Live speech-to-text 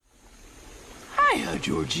Hiya,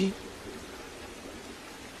 Georgie.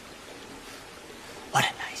 What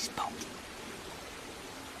a nice boat.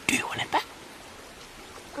 Do you want it back?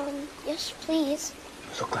 Yes, please.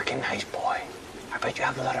 You look like a nice boy. I bet you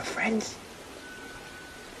have a lot of friends.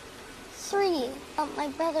 3. My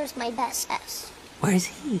brother's my best S. Where's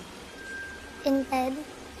he? In bed,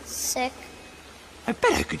 sick. I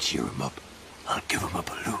bet I could cheer him up. I'll give him a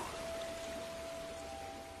balloon.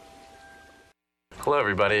 Hello,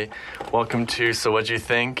 everybody. Welcome to So What'd You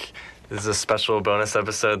Think? This is a special bonus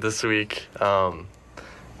episode this week. So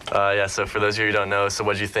for those of you who don't know, So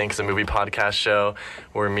What'd You Think is a movie podcast show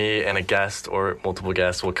where me and a guest or multiple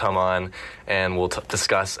guests will come on and we'll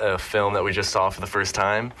discuss a film that we just saw for the first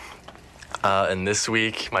time. And this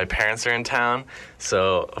week, my parents are in town,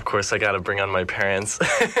 so of course I got to bring on my parents.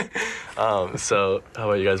 So how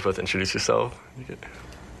about you guys both introduce yourself?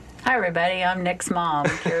 Hi, everybody. I'm Nick's mom,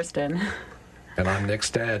 Kirsten. And I'm Nick's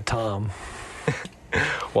dad, Tom.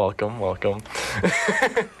 Welcome.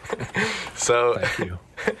 So, thank you.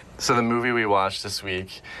 So the movie we watched this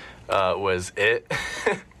week was It.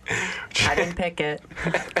 I didn't pick it.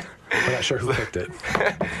 I'm not sure who picked it.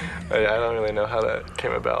 I don't really know how that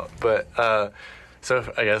came about. But, so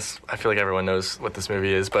I guess I feel like everyone knows what this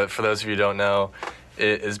movie is. But for those of you who don't know,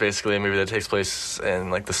 it is basically a movie that takes place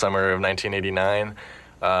in, like, the summer of 1989.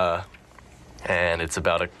 And it's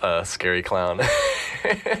about a scary clown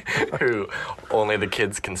who only the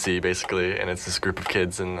kids can see, basically. And it's this group of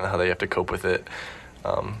kids and how they have to cope with it.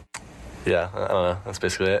 I don't know. That's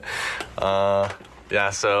basically it.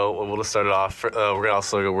 So we'll just start it off. We're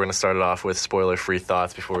going to start it off with spoiler-free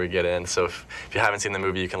thoughts before we get in. So if you haven't seen the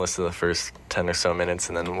movie, you can listen to the first 10 or so minutes,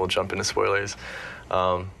 and then we'll jump into spoilers.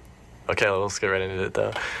 Okay, let's get right into it,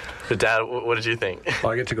 though. So, Dad, what did you think?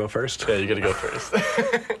 Well, I get to go first? Yeah, you get to go first.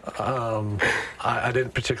 I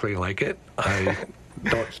didn't particularly like it. I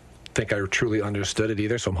don't think I truly understood it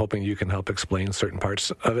either, so I'm hoping you can help explain certain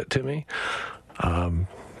parts of it to me.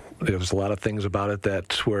 There was a lot of things about it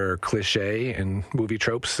that were cliche and movie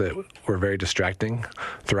tropes that were very distracting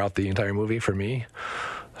throughout the entire movie for me.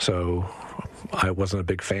 So I wasn't a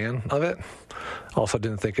big fan of it. Also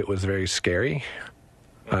didn't think it was very scary.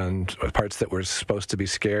 And parts that were supposed to be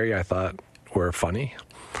scary, I thought were funny.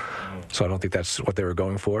 So I don't think that's what they were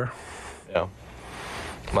going for. Yeah.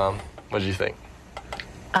 Mom, what did you think?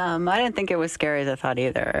 I didn't think it was scary as I thought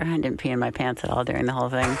either. I didn't pee in my pants at all during the whole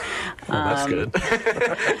thing. That's good.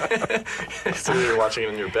 So you were watching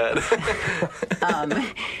it in your bed.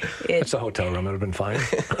 It's a hotel room. It would have been fine.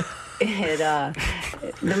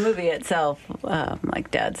 The movie itself, like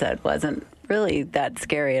Dad said, wasn't really that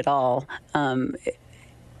scary at all.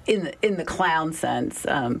 In the clown sense,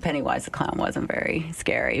 Pennywise the clown wasn't very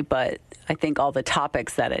scary, but I think all the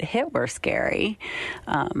topics that it hit were scary.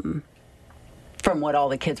 From what all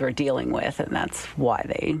the kids were dealing with, and that's why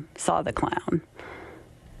they saw the clown.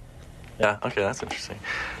 Yeah, okay, that's interesting.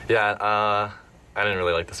 Yeah, I didn't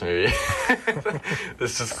really like this movie.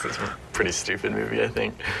 It's a pretty stupid movie, I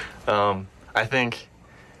think. I think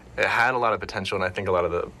it had a lot of potential, and I think a lot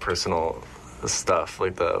of the personal stuff,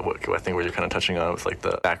 like what you're kind of touching on with like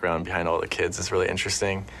the background behind all the kids is really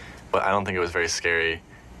interesting, but I don't think it was very scary,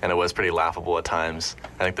 and it was pretty laughable at times.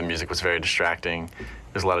 I think the music was very distracting.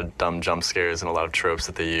 There's a lot of dumb jump scares and a lot of tropes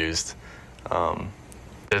that they used. It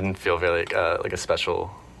didn't feel very like a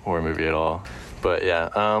special horror movie at all. But yeah,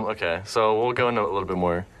 okay. So we'll go into a little bit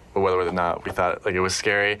more, but whether or not we thought like it was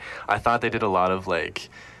scary. I thought they did a lot of like,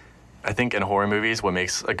 I think in horror movies, what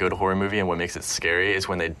makes a good horror movie and what makes it scary is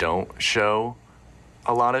when they don't show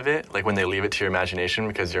a lot of it, like when they leave it to your imagination,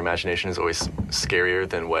 because your imagination is always scarier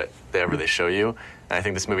than whatever they show you. And I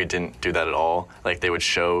think this movie didn't do that at all. Like they would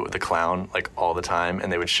show the clown like all the time,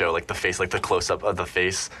 and they would show like the face, like the close-up of the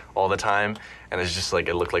face all the time, and it's just like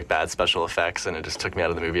it looked like bad special effects, and it just took me out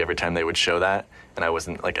of the movie every time they would show that, and I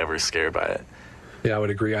wasn't like ever scared by it. Yeah, I would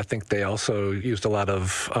agree. I think they also used a lot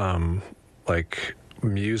of like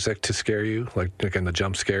music to scare you, like again the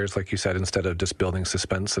jump scares, like you said, instead of just building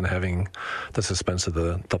suspense and having the suspense of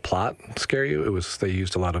the plot scare you. They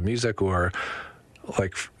used a lot of music or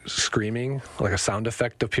like screaming, like a sound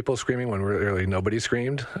effect of people screaming when really nobody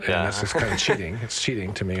screamed. And that's just kind of cheating. It's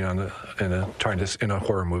cheating to me in a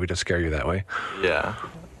horror movie to scare you that way. Yeah.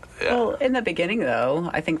 Well, in the beginning,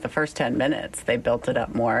 though, I think the first 10 minutes, they built it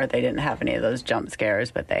up more. They didn't have any of those jump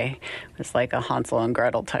scares, but it was like a Hansel and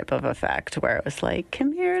Gretel type of effect where it was like,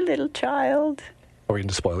 come here, little child. Are we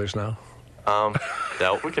into spoilers now?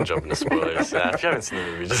 Yeah, we can jump into spoilers. Yeah, if you haven't seen the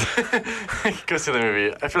movie, just go see the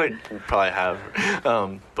movie. I feel like you probably have.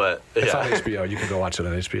 But yeah. It's on HBO. You can go watch it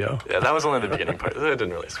on HBO. Yeah, that was only the beginning part. I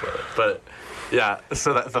didn't really spoil it. But yeah,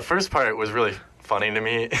 so the first part was really funny to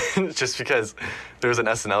me just because there was an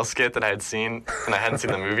SNL skit that I had seen, and I hadn't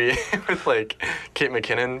seen the movie, with, like, Kate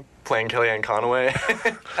McKinnon playing Kellyanne Conway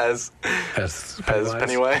as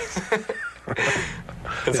Pennywise.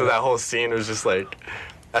 And so that whole scene was just like,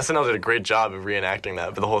 SNL did a great job of reenacting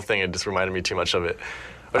that, but the whole thing, it just reminded me too much of it.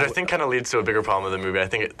 Which I think kind of leads to a bigger problem with the movie. I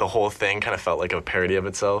think the whole thing kind of felt like a parody of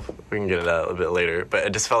itself. We can get into that a little bit later. But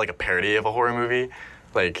it just felt like a parody of a horror movie,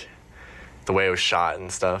 like the way it was shot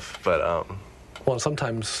and stuff. But well,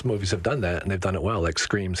 sometimes movies have done that, and they've done it well. Like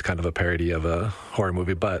Scream's kind of a parody of a horror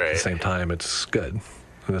movie, but at the same time, it's good.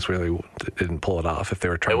 And this really didn't pull it off. If they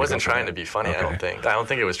were trying, it wasn't trying to be funny. Okay. I don't think. I don't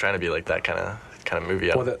think it was trying to be like that kind of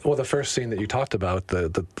movie. Well, the first scene that you talked about,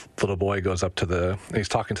 the little boy goes up to he's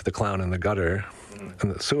talking to the clown in the gutter, in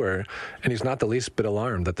the sewer, and he's not the least bit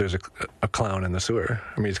alarmed that there's a clown in the sewer.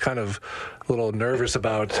 I mean, he's kind of a little nervous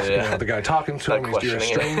about the guy talking to him. You're a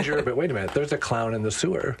stranger, but wait a minute, there's a clown in the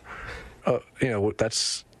sewer.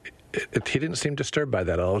 That's it. He didn't seem disturbed by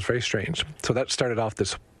that at all. It was very strange. So that started off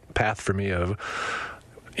this path for me of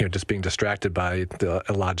just being distracted by the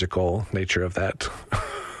illogical nature of that.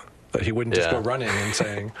 That he wouldn't just go running and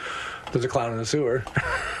saying, "There's a clown in the sewer."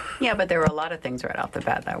 Yeah, but there were a lot of things right off the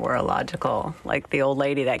bat that were illogical. Like the old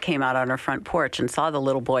lady that came out on her front porch and saw the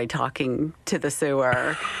little boy talking to the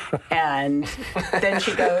sewer. And then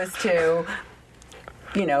she goes to,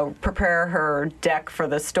 prepare her deck for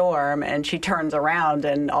the storm. And she turns around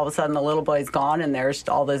and all of a sudden the little boy's gone and there's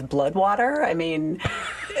all this blood water. I mean,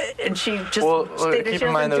 and she just... Well, keep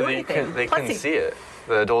in mind, though, they couldn't see it.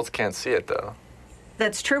 The adults can't see it, though.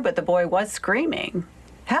 That's true, but the boy was screaming.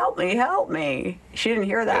 Help me, help me. She didn't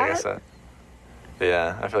hear that? Yeah, I guess that.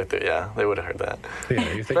 Yeah, I feel like they would have heard that.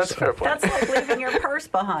 Yeah, you think That's a fair point. That's like leaving your purse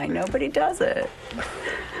behind. Nobody does it.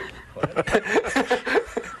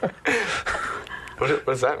 What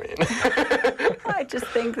does that mean? I just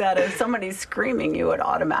think that if somebody's screaming, you would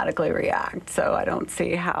automatically react. So I don't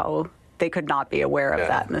see how they could not be aware of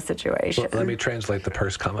that in the situation. Well, let me translate the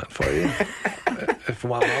purse comment for you. If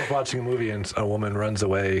while I was watching a movie and a woman runs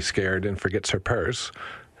away scared and forgets her purse,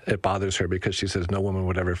 it bothers her because she says no woman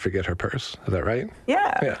would ever forget her purse. Is that right?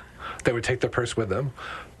 Yeah. Yeah. They would take their purse with them.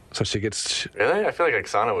 So she gets... Really? I feel like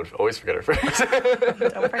Oksana would always forget her purse.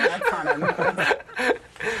 Don't bring Oksana.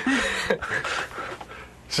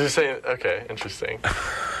 She's saying, okay, interesting.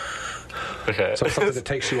 Okay. So something that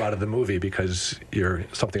takes you out of the movie because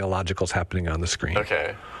something illogical is happening on the screen.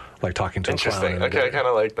 Okay. Like talking to a clown. Interesting. Okay, I kind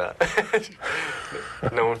of like that.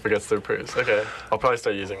 No one forgets their purse. Okay. I'll probably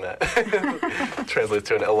start using that. Translates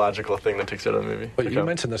to an illogical thing that takes you out of the movie. But you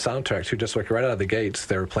mentioned the soundtrack too. Just like right out of the gates,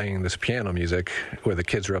 they were playing this piano music where the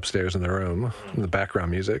kids were upstairs in their room, the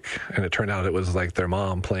background music, and it turned out it was like their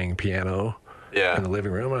mom playing piano in the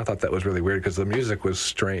living room. And I thought that was really weird because the music was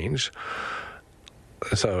strange.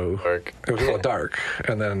 So dark. It was a little dark.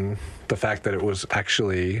 And then the fact that it was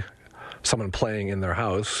actually someone playing in their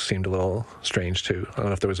house seemed a little strange too. I don't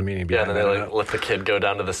know if there was a meaning behind that. Yeah, and then they let the kid go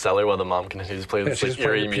down to the cellar while the mom continues to play this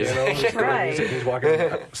eerie music. Right. He's walking in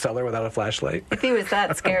the cellar without a flashlight. If he was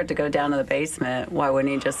that scared to go down to the basement, why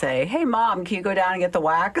wouldn't he just say, "Hey, Mom, can you go down and get the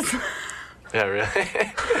wax?" Yeah, really?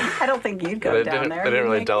 I don't think you'd go down there. They didn't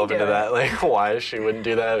really delve into that, like why she wouldn't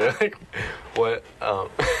do that. Or, like, what?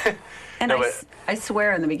 And no, I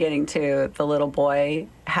swear in the beginning, too, the little boy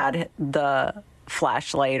had the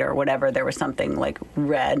flashlight or whatever. There was something like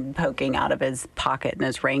red poking out of his pocket in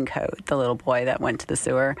his raincoat, the little boy that went to the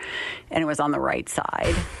sewer. And it was on the right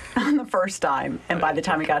side on the first time. And by the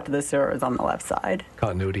time he got to the sewer, it was on the left side.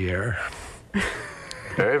 Continuity error.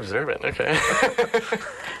 Very observant, okay.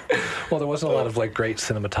 Well, there wasn't a lot of like great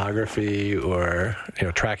cinematography or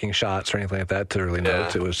tracking shots or anything like that to really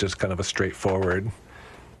note. It was just kind of a straightforward.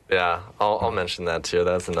 Yeah, I'll mention that too.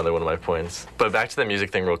 That's another one of my points. But back to the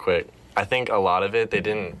music thing real quick. I think a lot of it they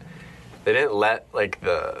didn't let like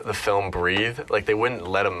the film breathe. Like they wouldn't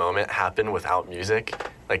let a moment happen without music.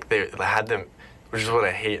 Like they had them, which is what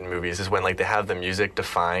I hate in movies, is when like they have the music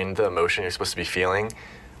define the emotion you're supposed to be feeling.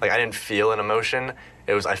 Like I didn't feel an emotion.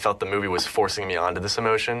 I felt the movie was forcing me onto this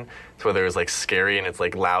emotion. So whether it was like scary and it's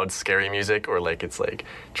like loud, scary music, or like it's like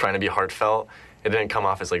trying to be heartfelt, it didn't come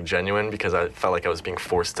off as like genuine because I felt like I was being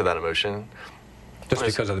forced to that emotion. Just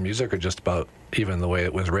because of the music, or just about even the way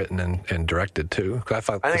it was written and directed too? I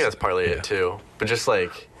think that's partly it too. But just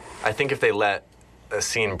like, I think if they let a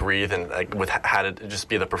scene breathe and like had it just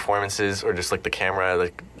be the performances or just like the camera,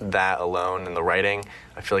 like that alone and the writing,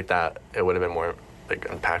 I feel like that it would have been more like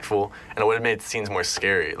impactful, and it would have made scenes more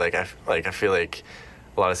scary. I feel like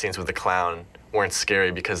a lot of scenes with the clown weren't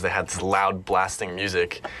scary because they had this loud blasting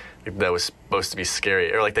music that was supposed to be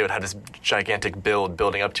scary, or like they would have this gigantic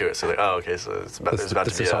building up to it. So like, oh, okay, so there's about to be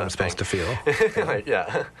this is how a I'm supposed to thing. feel. Like,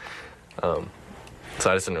 yeah. So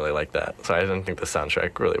I just didn't really like that. So I didn't think the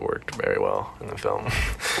soundtrack really worked very well in the film.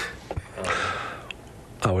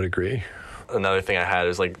 I would agree. Another thing I had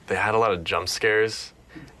is like they had a lot of jump scares,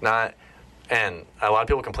 and a lot of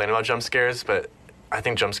people complain about jump scares, but I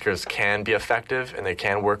think jump scares can be effective and they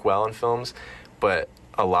can work well in films, but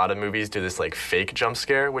a lot of movies do this like fake jump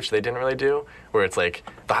scare, which they didn't really do, where it's like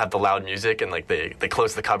they'll have the loud music and like they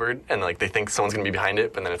close the cupboard and like they think someone's gonna be behind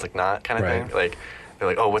it, but then it's like not kind of thing. Like they're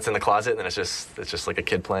like, oh, what's in the closet? And then it's just like a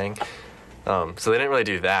kid playing. So they didn't really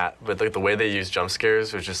do that, but like the way they used jump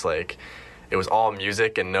scares was just like it was all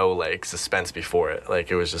music and no like suspense before it.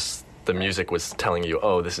 Like it was just the music was telling you,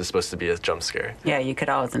 oh, this is supposed to be a jump scare. Yeah, you could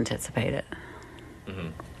always anticipate it.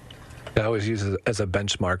 I always use it as a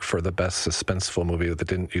benchmark for the best suspenseful movie that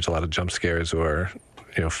didn't use a lot of jump scares or,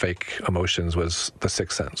 fake emotions was The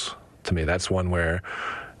Sixth Sense. To me, that's one where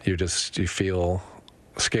you feel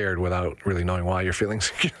scared without really knowing why you're feeling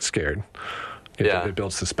scared. It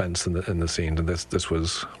builds suspense in the scenes, and this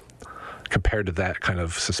was compared to that kind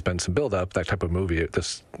of suspense and build up, that type of movie.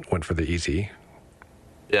 This went for the easy.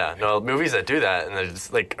 Yeah, no, movies that do that and they're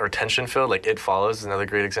just like are tension filled, like It Follows is another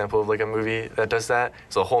great example of like a movie that does that.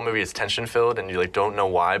 So the whole movie is tension filled and you like don't know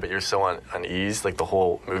why, but you're so uneased like the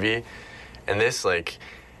whole movie. And this like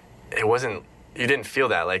it wasn't, you didn't feel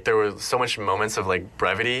that. Like there were so much moments of like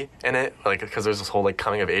brevity in it, like because there's this whole like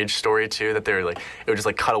coming of age story too, that they're like it would just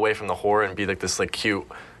like cut away from the horror and be like this like cute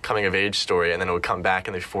coming of age story, and then it would come back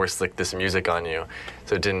and they forced like this music on you,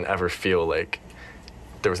 so it didn't ever feel like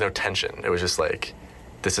there was no tension. It was just like,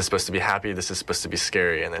 this is supposed to be happy, this is supposed to be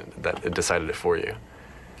scary, and then that it decided it for you.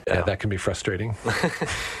 Yeah, that can be frustrating.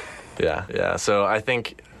 Yeah. So I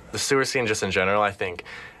think the sewer scene, just in general, I think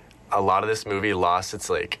a lot of this movie lost its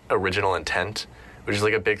like original intent, which is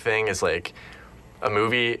like a big thing. Is like a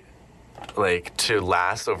movie like to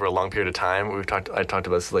last over a long period of time. I talked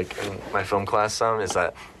about this like in my film class some. Is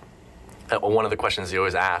that one of the questions you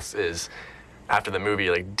always ask is after the movie,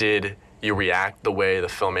 like, did you react the way the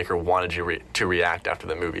filmmaker wanted you to react after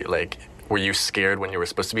the movie? Like, were you scared when you were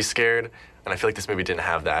supposed to be scared? And I feel like this movie didn't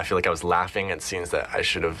have that. I feel like I was laughing at scenes that I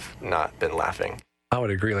should have not been laughing. I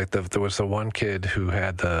would agree. Like there was the one kid who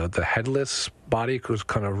had the headless body who was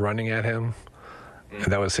kind of running at him, and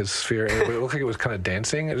that was his fear. It looked like it was kind of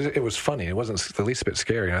dancing. It was funny. It wasn't the least bit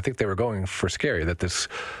scary. And I think they were going for scary, that this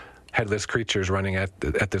headless creature's running at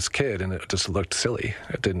this kid, and it just looked silly.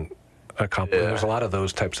 It didn't accomplish. There's a lot of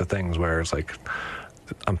those types of things where it's like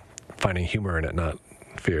I'm finding humor in it, not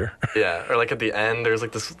fear. Yeah, or like at the end, there's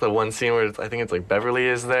like the one scene where I think it's like Beverly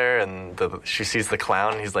is there, and she sees the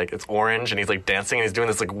clown, and he's like, it's orange, and he's like dancing, and he's doing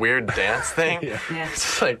this like weird dance thing. Yeah. It's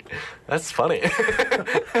just like, that's funny.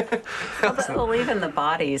 Well, even the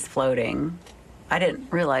bodies floating, I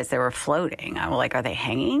didn't realize they were floating. I'm like, are they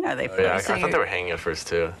hanging? Are they floating? Yeah, I thought they were hanging at first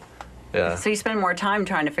too. Yeah. So you spend more time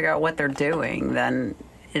trying to figure out what they're doing than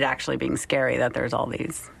it actually being scary that there's all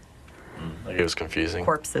these Like it was confusing.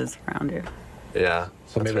 corpses around you. Yeah.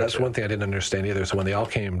 So maybe that's one thing I didn't understand either. So when they all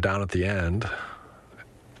came down at the end,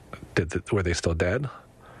 were they still dead?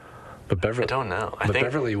 But Beverly, I don't know. But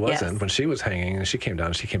Beverly wasn't. Yes. When she was hanging and she came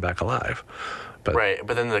down, she came back alive. But, right,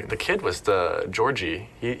 but then the kid was Georgie.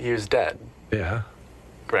 He was dead, Yeah.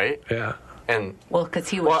 right? Yeah. And Well, because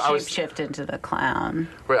he was Well, shapeshift into the clown.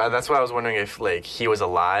 right, that's why I was wondering if like he was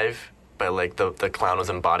alive, but like the clown was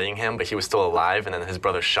embodying him, but he was still alive, and then his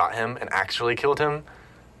brother shot him and actually killed him,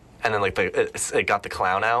 and then like it got the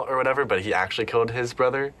clown out or whatever, but he actually killed his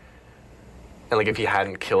brother. And like if he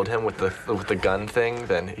hadn't killed him with the gun thing,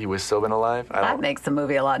 then he would still been alive. That makes the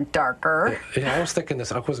movie a lot darker. Yeah, I was thinking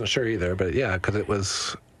this. I wasn't sure either, but yeah, because it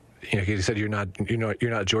was, he said you're not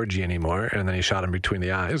Georgie anymore, and then he shot him between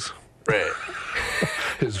the eyes. Right.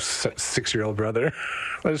 His 6-year-old brother.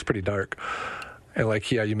 That was pretty dark. And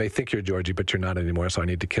like, yeah, you may think you're Georgie, but you're not anymore. So I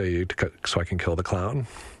need to kill you so I can kill the clown.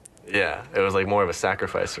 Yeah, it was like more of a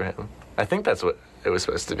sacrifice for him. I think that's what it was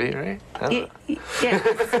supposed to be, right? I don't know. Yeah,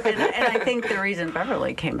 and I think the reason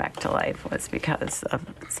Beverly came back to life was because of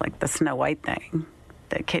it's like the Snow White thing.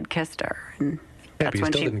 The kid kissed her, and Yeah, that's but you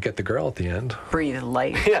when still she didn't get the girl at the end. breathed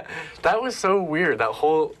life. Yeah, that was so weird. That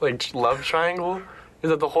whole like love triangle is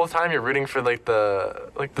that the whole time you're rooting for like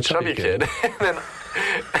the chubby kid, and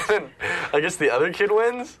then I guess the other kid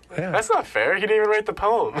wins. Yeah. That's not fair. He didn't even write the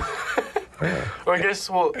poem. Yeah. Or I guess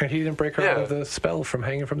And he didn't break her out of the spell from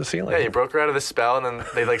hanging from the ceiling. Yeah, he broke her out of the spell, and then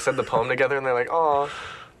they like said the poem together, and they're like, "Aw."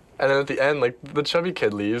 And then at the end, like the chubby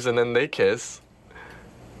kid leaves, and then they kiss.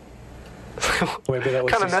 Maybe that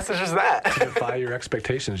was kind of just message is that? to defy your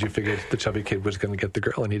expectations. You figured the chubby kid was going to get the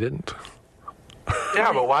girl, and he didn't.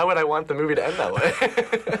 Yeah, but why would I want the movie to end that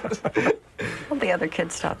way? Well, the other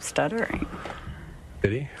kid stopped stuttering.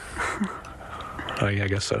 Did he? Oh, yeah, I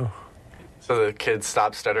guess so. So the kid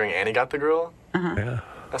stopped stuttering and he got the girl? Yeah.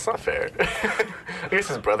 That's not fair. I guess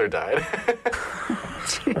his brother died.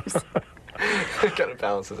 Jeez. It kind of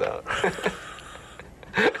balances out.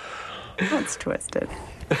 That's twisted.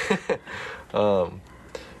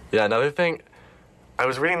 Yeah, another thing, I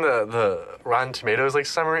was reading the Rotten Tomatoes like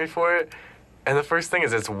summary for it, and the first thing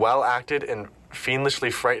is it's well acted and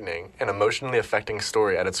fiendishly frightening and emotionally affecting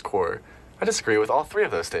story at its core. I disagree with all three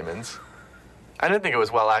of those statements. I didn't think it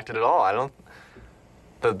was well acted at all. I don't.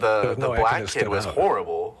 The black kid was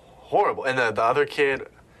horrible, and the other kid,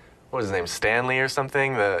 what was his name, Stanley or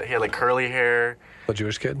something? He had like curly hair. The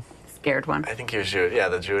Jewish kid? Scared one. I think he was Jewish. Yeah,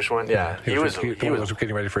 the Jewish one. Yeah, he was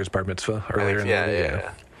getting ready for his bar mitzvah earlier in the movie.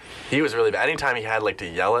 Yeah. He was really bad. Anytime he had like to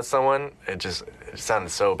yell at someone, it sounded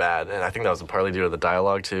so bad, and I think that was partly due to the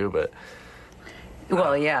dialogue too. But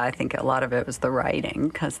Well, yeah, I think a lot of it was the writing,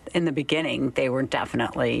 because in the beginning they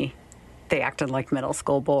acted like middle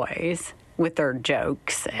school boys with their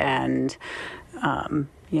jokes and,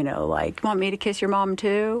 like, want me to kiss your mom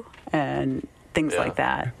too? And things like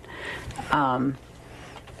that.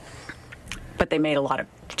 But they made a lot of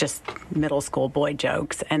just middle school boy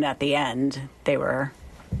jokes, and at the end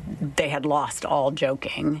they had lost all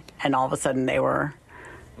joking, and all of a sudden they were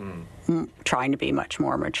trying to be much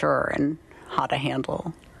more mature and how to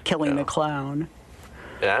handle killing the clown.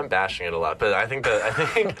 yeah, I'm bashing it a lot, but I think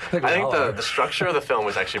the structure of the film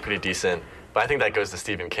was actually pretty decent. But I think that goes to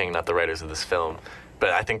Stephen King, not the writers of this film. But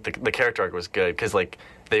I think the character arc was good because like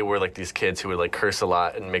they were like these kids who would like curse a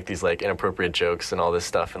lot and make these like inappropriate jokes and all this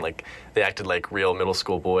stuff, and like they acted like real middle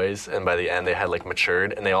school boys. And by the end, they had like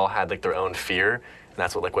matured, and they all had like their own fear, and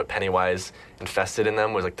that's what Pennywise infested in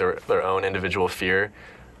them was like their own individual fear.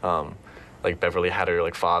 Like Beverly had her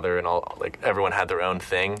like father, and all like everyone had their own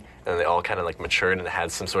thing, and they all kind of like matured and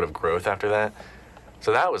had some sort of growth after that.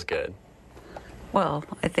 So that was good. Well,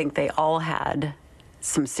 I think they all had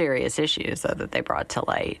some serious issues, though, that they brought to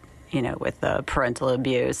light, with the parental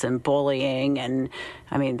abuse and bullying. And,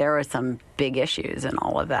 I mean, there were some big issues in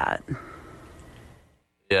all of that.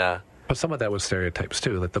 Yeah. But some of that was stereotypes,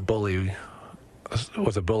 too. Like the bully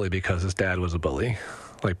was a bully because his dad was a bully,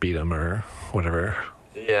 like beat him or whatever.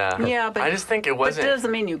 Yeah. Yeah, but I just think it wasn't. But it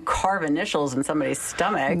doesn't mean you carve initials in somebody's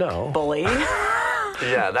stomach, No. bully.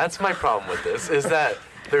 Yeah, that's my problem with this, is that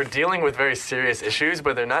they're dealing with very serious issues,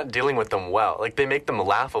 but they're not dealing with them well. Like, they make them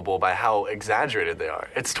laughable by how exaggerated they are.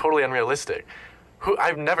 It's totally unrealistic.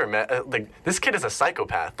 I've never met, this kid is a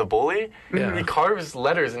psychopath. The bully, Yeah. he carves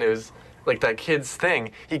letters into his, like, that kid's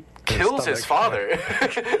thing. He kills his father.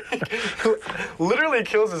 Literally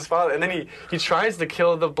kills his father. And then he tries to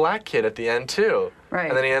kill the black kid at the end, too. Right.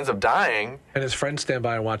 And then he ends up dying. And his friends stand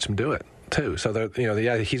by and watch him do it, too. So,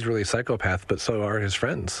 yeah, he's really a psychopath, but so are his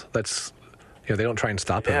friends. That's, they don't try and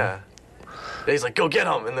stop him. Yeah. And he's like, go get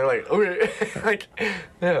him. And they're like, okay.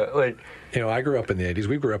 I grew up in the 80s.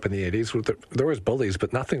 We grew up in the 80s. There was bullies,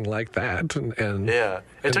 but nothing like that. And yeah.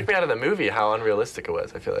 It took me out of the movie how unrealistic it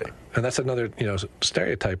was, I feel like. And that's another,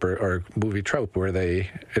 stereotype or movie trope where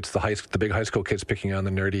it's the big high school kids picking on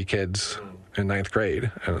the nerdy kids in ninth grade.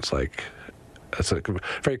 And it's like, that's a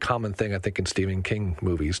very common thing, I think, in Stephen King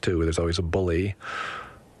movies, too, where there's always a bully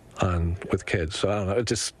with kids. So I don't know. It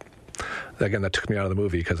just, again, that took me out of the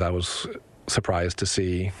movie because I was surprised to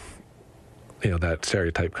see, that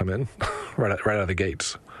stereotype come in right out of the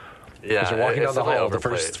gates. Yeah, They're walking down the hall. The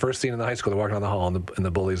overplayed. first scene in the high school, they're walking down the hall, and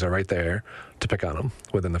the bullies are right there to pick on them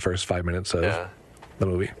within the first 5 minutes of the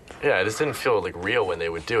movie. Yeah, it just didn't feel like real when they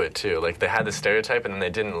would do it too. Like they had the stereotype and then they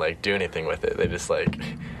didn't like do anything with it. They just like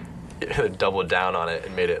doubled down on it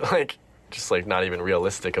and made it like just like not even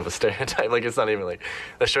realistic of a stereotype. Like it's not even like,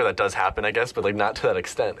 sure that does happen, I guess, but like not to that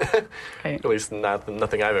extent. Right. At least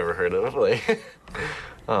nothing I've ever heard of. Like,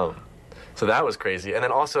 so that was crazy. And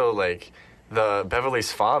then also like the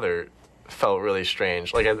Beverly's father felt really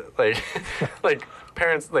strange. Like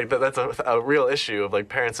parents, like that's a real issue of like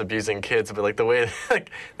parents abusing kids, but like the way like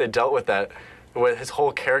they dealt with that, his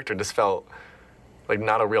whole character just felt like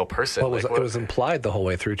not a real person. Well, it was implied the whole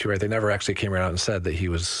way through, too, right? They never actually came around and said that he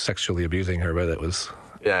was sexually abusing her, but it was...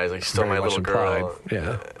 Yeah, he's like, still my little girl.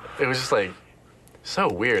 Yeah. It was just like, so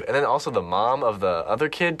weird. And then also the mom of the other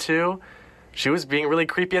kid, too, she was being really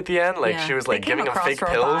creepy at the end. Like, she was like giving him fake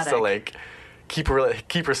pills to like keep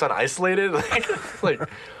her son isolated. Like,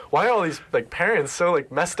 why are all these like parents so like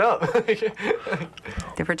messed up?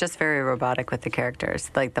 They were just very robotic with the characters.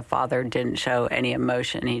 Like the father didn't show any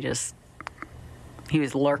emotion. He just he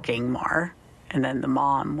was lurking more, and then the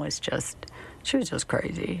mom was just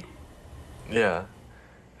crazy. Yeah.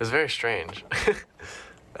 It was very strange.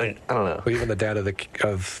 I don't know. Well, even the dad of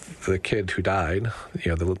the kid who died,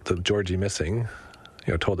 the Georgie missing,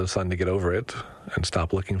 told his son to get over it and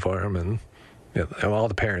stop looking for him, and all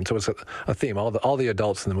the parents. It was a theme. All the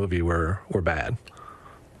adults in the movie were bad.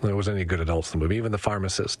 There wasn't any good adults in the movie. Even the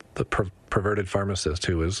pharmacist, the perverted pharmacist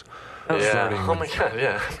who was flirting. Oh my God,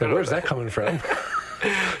 yeah. Where's that coming from?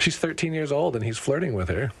 She's 13 years old and he's flirting with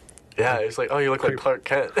her. Yeah, it's like, oh, you look like Clark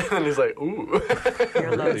Kent. And he's like, ooh.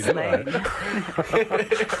 You're Lois Lane.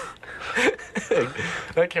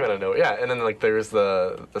 That came out of nowhere. Yeah, and then like there's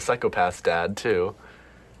the psychopath's dad too.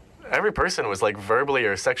 Every person was like verbally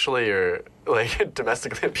or sexually or like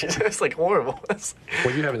domestically abusive. It's like horrible.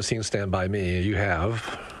 Well, you haven't seen Stand By Me. You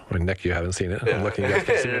have. Nick, you haven't seen it. Yeah. I'm looking. You guys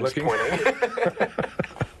can see me You're just looking. pointing.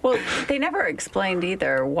 Well, they never explained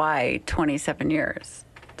either why 27 years,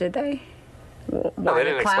 did they? Why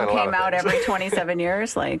didn't the clown explain a lot came of out things. every 27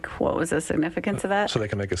 years? Like, what was the significance of that? So they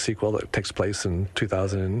can make a sequel that takes place in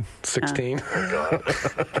 2016.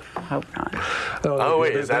 I hope not. Oh,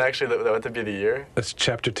 wait, is that actually that would be the year? That's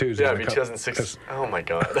chapter 2. Yeah, it'd be 2006. Oh my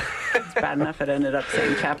God. It's bad enough it ended up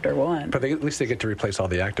saying chapter 1. But at least they get to replace all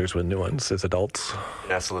the actors with new ones as adults.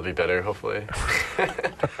 Yeah, so it'll be better, hopefully.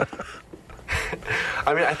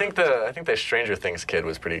 I mean, I think the Stranger Things kid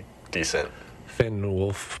was pretty decent. Finn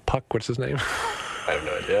Wolf Puck, what's his name? I have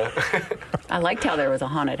no idea. I liked how there was a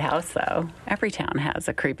haunted house, though. Every town has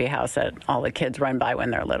a creepy house that all the kids run by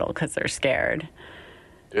when they're little because they're scared.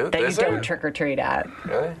 Dude, That you is there? don't trick or treat at.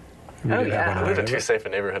 Really? We Oh, did have yeah. one I in live in our too safe a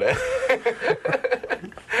neighborhood.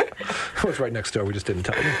 It was right next door. We just didn't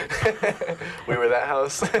tell you. We were that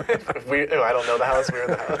house. I don't know the house. We were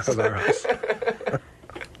the house. It was our house.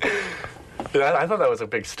 Dude, I thought that was a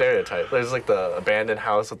big stereotype. There's like the abandoned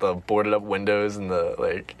house with the boarded up windows and the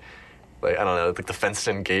like I don't know, like the fenced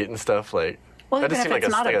in gate and stuff. Like, Well, that even just if seemed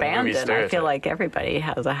it's like not a movie abandoned, I stereotype. feel like everybody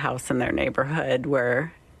has a house in their neighborhood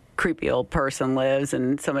where creepy old person lives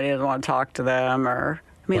and somebody doesn't want to talk to them. Or,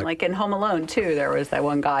 I mean, like in Home Alone, too, there was that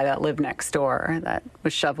one guy that lived next door that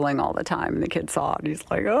was shoveling all the time, and the kid saw it, and he's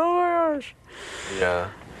like, oh my gosh. Yeah.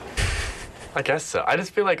 I guess so. I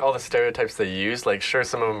just feel like all the stereotypes they used, like, sure,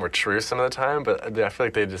 some of them were true some of the time, but I feel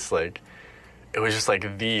like they just, like, it was just,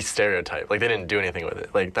 like, the stereotype. Like, they didn't do anything with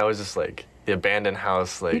it. Like, that was just, like, the abandoned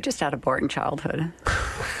house, like... You just had a boring childhood.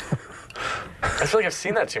 I feel like I've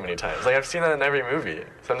seen that too many times. Like, I've seen that in every movie.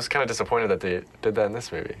 So I'm just kind of disappointed that they did that in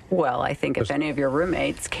this movie. Well, I think if any of your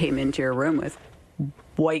roommates came into your room with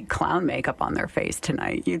white clown makeup on their face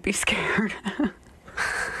tonight, you'd be scared.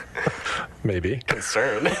 Maybe.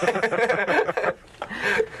 Concerned.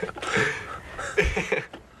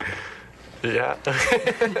 Yeah.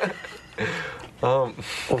 Well,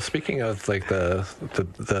 speaking of like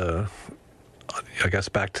the I guess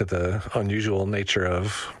back to the unusual nature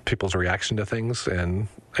of people's reaction to things and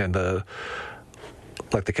the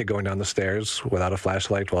like the kid going down the stairs without a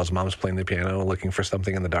flashlight while his mom's playing the piano looking for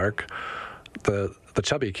something in the dark. The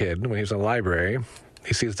chubby kid, when he was in the library,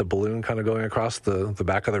 he sees the balloon kind of going across the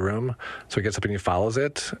back of the room. So he gets up and he follows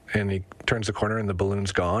it and he turns the corner and the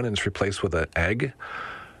balloon's gone and it's replaced with an egg.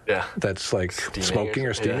 Yeah. That's like Steaming smoking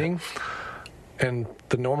or steaming. Yeah. And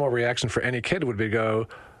the normal reaction for any kid would be go,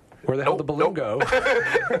 where the hell did the balloon go?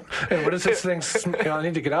 And what is this thing? I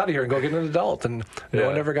need to get out of here and go get an adult. And no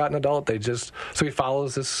one ever got an adult. So he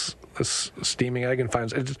follows this steaming egg and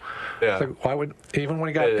finds it. Yeah. Like, why would, even when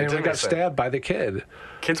he got, It and when he didn't got make sense. stabbed by the kid,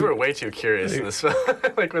 Kids were way too curious in this film,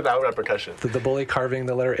 like without repercussion. the bully carving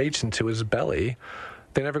the letter H into his belly,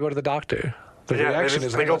 they never go to the doctor. The Yeah, reaction they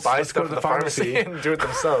is, go buy let's go stuff to at the pharmacy and do it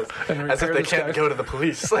themselves, and as if repair they this can't guy. go to the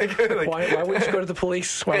police. Like why wouldn't you go to the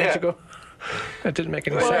police? Why Yeah. don't you go? It didn't make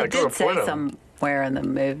any Well, Well, sense. it go did say report 'em. somewhere in the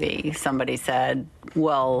movie, somebody said,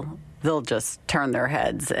 well, they'll just turn their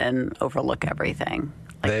heads and overlook everything.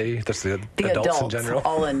 That's the The adults in general.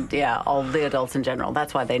 all the adults in general.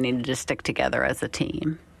 That's why they needed to stick together as a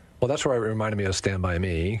team. Well, that's where it reminded me of Stand By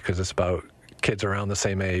Me, because it's about kids around the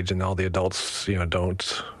same age, and all the adults,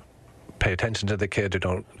 don't pay attention to the kids or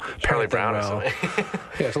don't Charlie parent them Brown or well. something.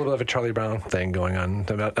 Yeah, it's a little bit of a Charlie Brown thing going on.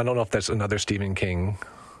 I don't know if that's another Stephen King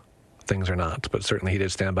things or not, but certainly he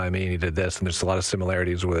did Stand By Me and he did this, and there's a lot of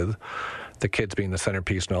similarities with the kids being the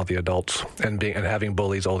centerpiece and all the adults and having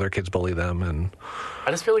bullies, older kids bully them, and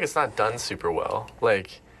I just feel like it's not done super well.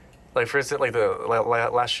 Like for instance, like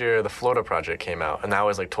last year, the Florida Project came out, and that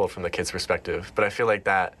was like told from the kids' perspective. But I feel like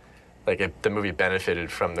that, the movie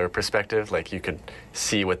benefited from their perspective. Like you could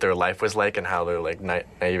see what their life was like and how their like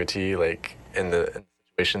naivety, like in the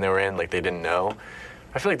situation they were in, like they didn't know.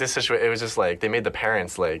 I feel like this situation, it was just like they made the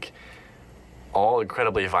parents like all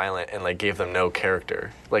incredibly violent and like gave them no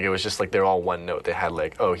character. Like it was just like they're all one note. They had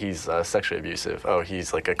like, oh, he's sexually abusive. Oh,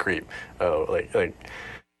 he's like a creep. Oh, like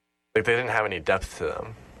they didn't have any depth to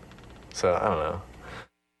them. So I don't know.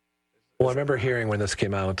 Well, I remember hearing when this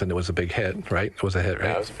came out and it was a big hit, right? It was a hit, right?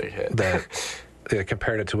 Yeah, it was a big hit. That they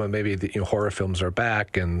compared it to when maybe the, horror films are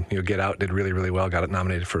back, and Get Out did really, really well, got it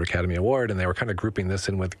nominated for Academy Award, and they were kind of grouping this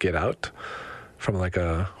in with Get Out from like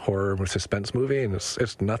a horror or suspense movie, and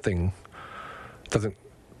it's nothing. Doesn't.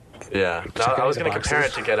 Yeah, no, I was going to compare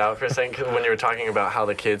it to Get Out for a second, 'cause when you were talking about how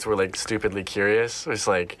the kids were like stupidly curious. It was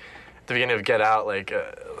like at the beginning of Get Out,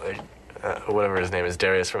 whatever his name is,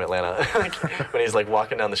 Darius from Atlanta, like, when he's like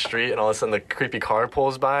walking down the street and all of a sudden the creepy car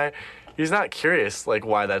pulls by. He's not curious like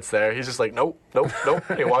why that's there. He's just like nope.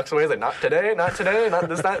 And he walks away. He's like not today, not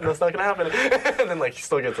this, that's not gonna happen. And then like he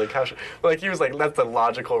still gets like he was like that's the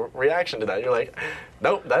logical reaction to that. You're like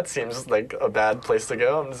nope, that seems like a bad place to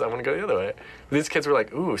go. I'm gonna go the other way. But these kids were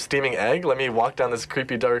like ooh, steaming egg. Let me walk down this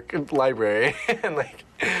creepy dark library. And like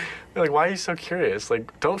they're like why are you so curious?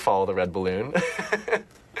 Like don't follow the red balloon.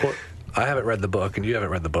 Well, I haven't read the book, and you haven't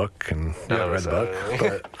read the book, and you haven't read the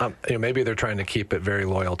book. But maybe they're trying to keep it very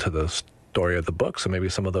loyal to the story of the book. So maybe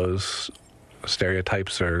some of those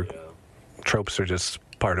stereotypes or tropes are just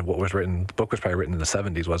part of what was written. The book was probably written in the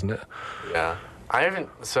 70s, wasn't it? Yeah, I haven't.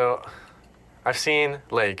 So I've seen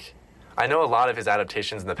like I know a lot of his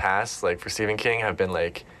adaptations in the past, like for Stephen King, have been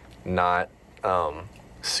like not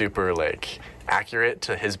super like accurate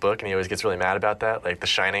to his book, and he always gets really mad about that. Like The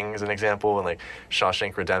Shining is an example, and like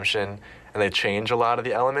Shawshank Redemption, and they change a lot of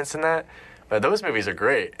the elements in that. But those movies are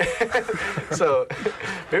great. So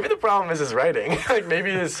maybe the problem is his writing. Like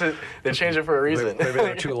maybe they change it for a reason. Maybe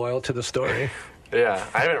they're too loyal to the story. Yeah,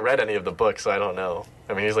 I haven't read any of the books, so I don't know.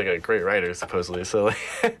 I mean, he's like a great writer, supposedly. So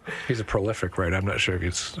like, he's a prolific writer. I'm not sure if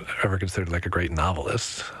he's ever considered like a great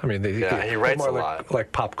novelist. I mean, he writes more a like, lot,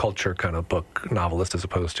 like pop culture kind of book novelist as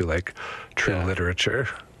opposed to like true literature.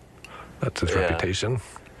 That's his reputation.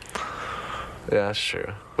 Yeah, that's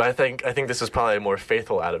true. But I think this is probably a more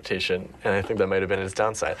faithful adaptation, and I think that might have been his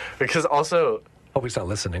downside. Because also, hope he's not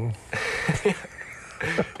listening.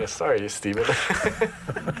 Yeah, sorry, Steven.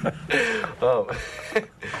 Well,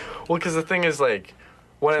 because the thing is, like,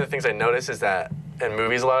 one of the things I notice is that in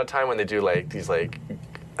movies a lot of time when they do, like, these, like,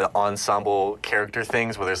 ensemble character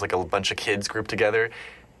things where there's, like, a bunch of kids grouped together,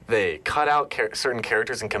 they cut out certain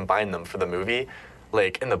characters and combine them for the movie.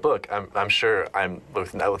 Like, in the book, I'm sure,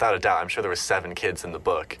 without a doubt, I'm sure there were 7 kids in the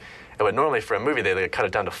book. But normally for a movie, they cut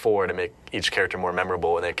it down to 4 to make each character more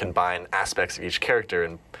memorable, and they combine aspects of each character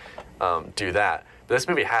and do that. But this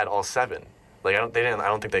movie had all 7. Like, I don't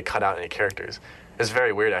think they cut out any characters. It's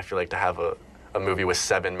very weird, I feel like, to have a movie with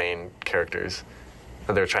 7 main characters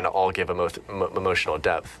that they're trying to all give emotional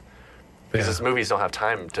depth. Because these movies don't have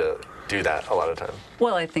time to do that a lot of time.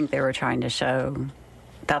 Well, I think they were trying to show,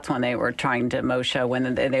 that's when they were trying to show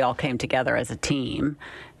when they all came together as a team,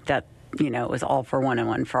 that, it was all for one and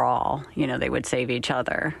one for all. They would save each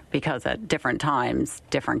other because at different times,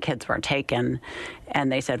 different kids were taken,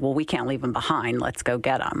 and they said, well, we can't leave them behind. Let's go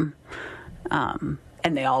get them.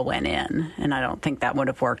 And they all went in, and I don't think that would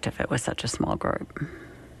have worked if it was such a small group.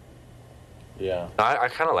 Yeah. I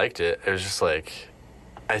kind of liked it. It was just like,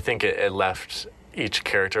 I think it left each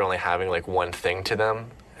character only having like one thing to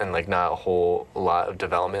them and like not a whole lot of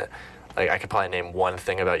development. Like I could probably name one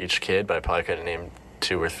thing about each kid, but I probably couldn't name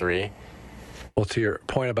 2 or 3. Well, to your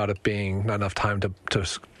point about it being not enough time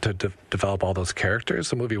to develop all those characters,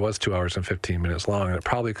 the movie was 2 hours and 15 minutes long, and it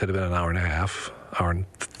probably could have been an hour and a half, hour and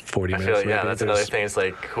 40 minutes. I feel like, maybe. That's another thing. It's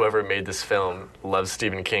like whoever made this film loves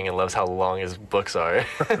Stephen King and loves how long his books are.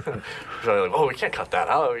 So like, we can't cut that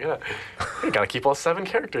out. Yeah, we gotta keep all 7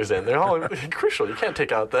 characters in. They're all crucial. You can't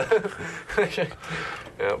take out the.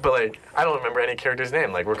 But like, I don't remember any character's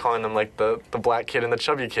name. Like we're calling them like the black kid and the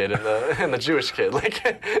chubby kid and the Jewish kid.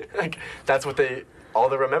 Like that's what all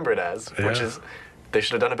they're remembered as, which is. They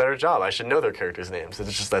should have done a better job. I should know their characters' names.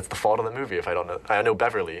 It's just that's the fault of the movie if I don't know. I know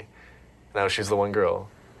Beverly. Now she's the one girl.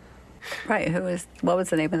 Right. What was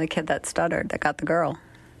the name of the kid that stuttered, that got the girl?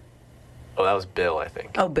 Oh, that was Bill, I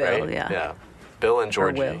think. Oh, Bill, right? yeah. Yeah. Bill and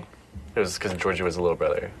Georgie. Will. It was because Georgie was a little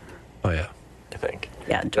brother. Oh, yeah. I think.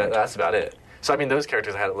 Yeah, Georgie. That's about it. So, I mean, those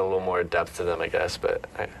characters had a little more depth to them, I guess, but...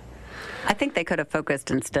 I think they could have focused,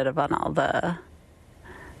 instead of on all the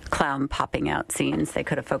clown popping out scenes, they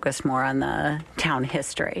could have focused more on the town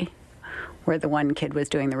history, where the one kid was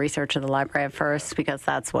doing the research of the library at first, because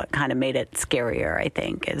that's what kind of made it scarier, I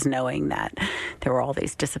think, is knowing that there were all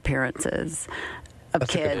these disappearances of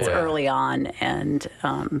kids early on, and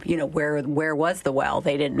where was the well?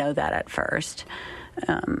 They didn't know that at first,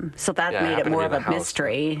 so that made it more of a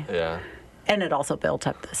mystery. Yeah. and it also built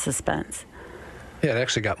up the suspense. Yeah, it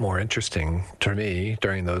actually got more interesting to me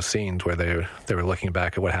during those scenes where they were looking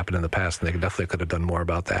back at what happened in the past, and they definitely could have done more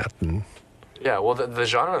about that. And Yeah, well, the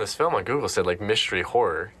genre of this film on Google said, like, mystery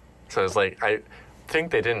horror. So it's like, I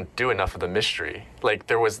think they didn't do enough of the mystery. Like,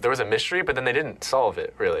 there was a mystery, but then they didn't solve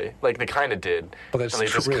it, really. Like, they kind of did. well, that's And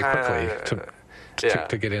they just really kinda- quickly yeah.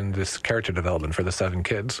 to get in this character development for the 7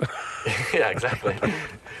 kids. Yeah, exactly.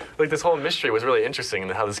 Like, this whole mystery was really interesting,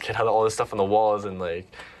 and how this kid had all this stuff on the walls, and, like,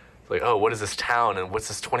 oh, what is this town, and what's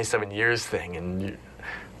this 27 years thing, and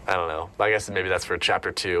I don't know. I guess maybe that's for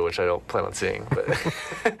chapter 2, which I don't plan on seeing, but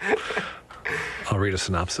I'll read a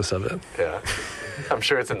synopsis of it. yeah. I'm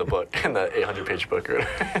sure it's in the book, in the 800-page book, or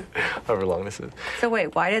however long this is. So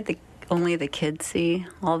wait, why did only the kids see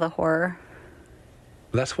all the horror?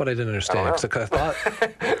 That's what I didn't understand, I don't because I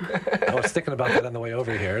thought I was thinking about that on the way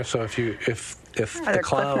over here. So if Are the there cliff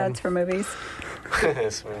clown notes for movies?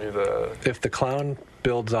 It's maybe if the clown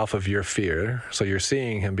builds off of your fear, so you're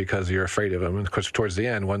seeing him because you're afraid of him, and of course towards the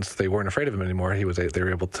end, once they weren't afraid of him anymore, they were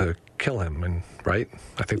able to kill him, and right?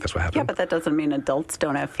 I think that's what happened. Yeah, but that doesn't mean adults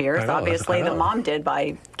don't have fears. I know, Obviously, I the know. mom did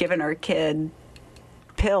by giving her kid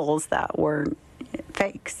pills that were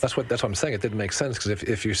fakes. That's what I'm saying. It didn't make sense, because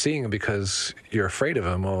if you're seeing him because you're afraid of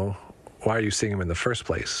him, well, why are you seeing him in the first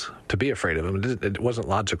place? To be afraid of him, it wasn't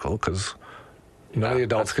logical, because none of the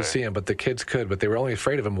adults that's could fair. see him, but the kids could. But they were only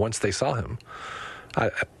afraid of him once they saw him. I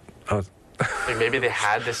was, like, maybe they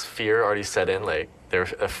had this fear already set in, like they're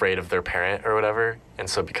afraid of their parent or whatever, and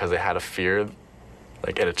so because they had a fear,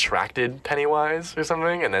 like it attracted Pennywise or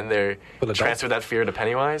something, and then they But adults- transferred that fear to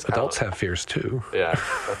Pennywise. I don't adults know. have fears too. Yeah,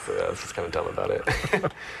 that's what's kind of dumb about it.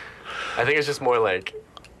 I think it's just more like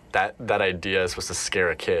that idea is supposed to scare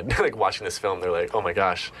a kid. Like, watching this film, they're like, oh my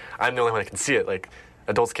gosh, I'm the only one that can see it. Like,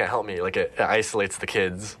 adults can't help me. Like, it isolates the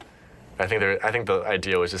kids. I think the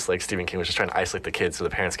idea was just like Stephen King was just trying to isolate the kids so the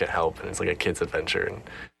parents can't help, and it's like a kid's adventure, and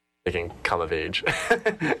they can come of age.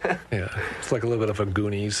 Yeah, it's like a little bit of a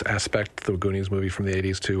Goonies aspect, the Goonies movie from the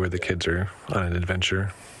 80s too, where the kids are on an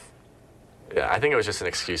adventure. Yeah, I think it was just an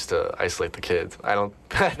excuse to isolate the kids. I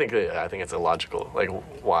think it's illogical. Like,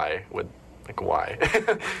 why?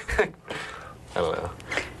 I don't know.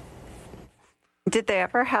 Did they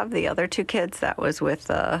ever have the other 2 kids that was with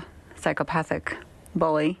the psychopathic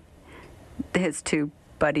bully? His 2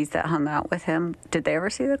 buddies that hung out with him. Did they ever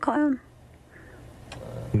see the clown?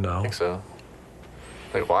 No. I think so.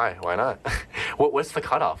 Like, why? Why not? What's the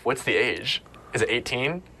cutoff? What's the age? Is it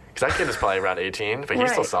 18? Because that kid is probably around 18, but he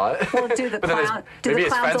still Right. saw it. Well, do the But then clown? Do maybe the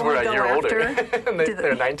his clowns friends were only a go year older, after? and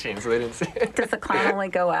they're 19, so they didn't see it. Does the clown only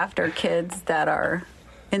go after kids that are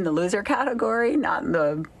in the loser category, not in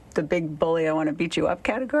the big bully I want to beat you up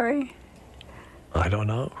category? I don't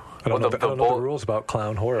know. I don't Well, know the bull- rules about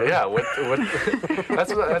clown horror. Yeah, what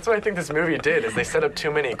that's what I think this movie did, is they set up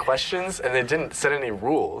too many questions and they didn't set any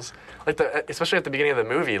rules. Like, especially at the beginning of the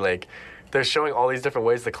movie, like, they're showing all these different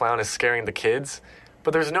ways the clown is scaring the kids,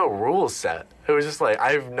 but there's no rules set. It was just like,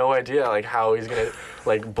 I have no idea, like, how he's gonna,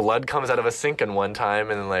 like, blood comes out of a sink in one time,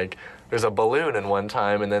 and then, like, there's a balloon in one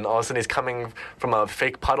time, and then all of a sudden he's coming from a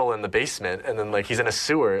fake puddle in the basement, and then, like, he's in a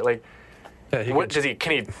sewer. Like, Yeah, what does he?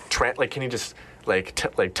 Can he just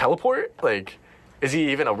teleport? Like, is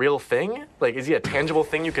he even a real thing? Like, is he a tangible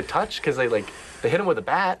thing you could touch? Because they hit him with a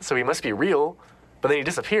bat, so he must be real. But then he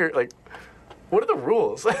disappeared. Like, what are the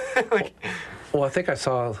rules? Like, Well, I think I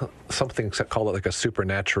saw something called it like a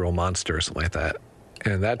supernatural monster or something like that.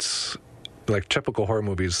 And that's like typical horror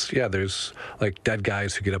movies. Yeah, there's like dead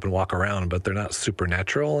guys who get up and walk around, but they're not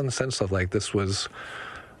supernatural in the sense of, like, this was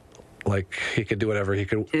like he could do whatever he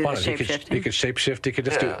could Do the want. He could shapeshift. He could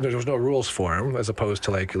just Yeah. do. There was no rules for him, as opposed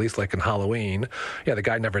to, like, at least like in Halloween. Yeah, the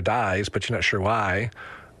guy never dies, but you're not sure why.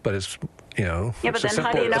 But it's, Yeah, it's but a then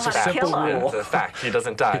how do you know it's how a to simple kill him? rule. it's a fact. He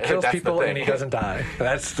doesn't die. He kills That's people the thing. and he doesn't die.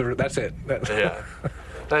 That's it. Yeah.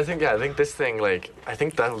 But I think this thing, like, I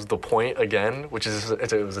think that was the point again, which is,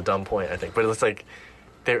 it was a dumb point, I think. But it's like,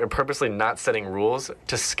 they're purposely not setting rules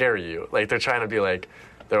to scare you. Like, they're trying to be like,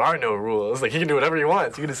 there are no rules. Like, he can do whatever he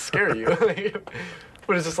wants. He can just scare you. Like,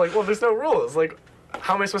 but it's just like, well, there's no rules. Like,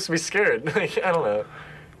 how am I supposed to be scared? Like, I don't know.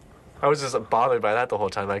 I was just bothered by that the whole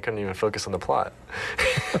time. I couldn't even focus on the plot.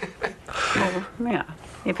 Well, yeah.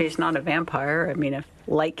 If he's not a vampire, I mean, if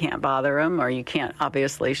light can't bother him or you can't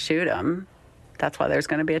obviously shoot him, that's why there's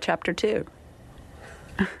going to be a chapter 2.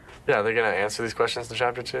 Yeah, they're gonna answer these questions in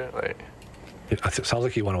chapter 2. Like, It sounds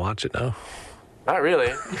like you want to watch it now. not really.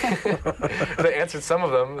 If they answered some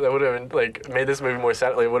of them, that would have like made this movie more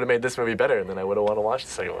sad. Like, would have made this movie better, and then I would have wanted to watch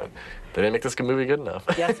the second one. They didn't make this movie good enough.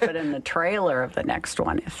 Yes, but in the trailer of the next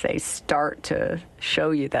one, if they start to show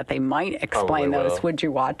you that they might explain they those, will. would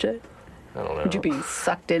you watch it? I don't know. Would you be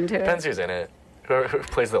sucked into it? Depends who's in it. Who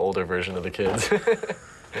plays the older version of the kids.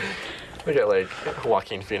 We get like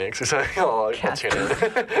Joaquin Phoenix or something. I'll tune in.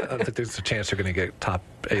 I don't think there's a chance they're going to get top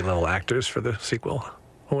A-level actors for the sequel.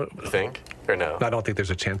 You think? Or no? I don't think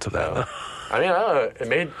there's a chance of that. No. I mean, I don't know.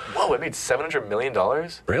 It made $700 million?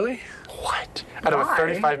 Really? What? Out of a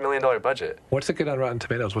 $35 million budget. What's it get on Rotten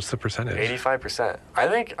Tomatoes? What's the percentage? 85%. I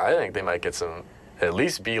think they might get some, at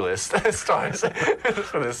least B-list stars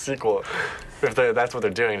for this sequel. If that's what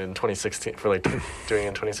they're doing in 2016, doing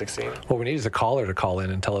in 2016. What we need is a caller to call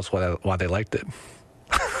in and tell us why they liked it.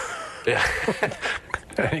 Yeah.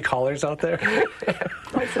 Any callers out there?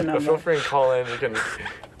 What's the number? Feel free and call in. You can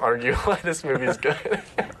argue why this movie is good.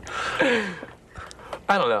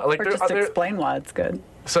 I don't know. Like, Or just explain why it's good.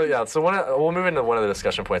 So yeah, we'll move into one of the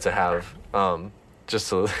discussion points I have, just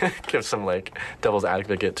to give some like devil's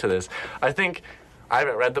advocate to this. I think I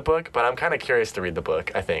haven't read the book, but I'm kind of curious to read the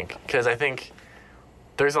book. I think because I think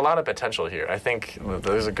there's a lot of potential here. I think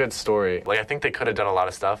there's a good story. Like I think they could have done a lot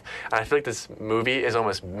of stuff, and I feel like this movie is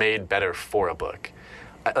almost made better for a book.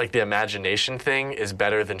 Like the imagination thing is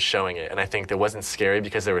better than showing it, and I think it wasn't scary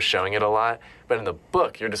because they were showing it a lot. But in the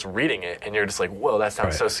book, you're just reading it, and you're just like, "Whoa, that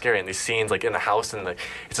sounds so scary!" And these scenes, like in the house, and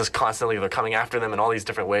it's just constantly they're coming after them in all these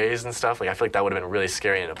different ways and stuff. Like I feel like that would have been really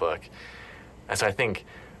scary in a book. And so I think,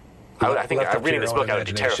 reading this book, I would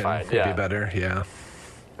be terrified. Would be better, yeah.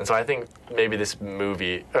 And so I think maybe this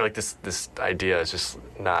movie or like this idea is just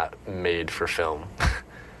not made for film.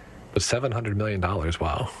 But $700 million,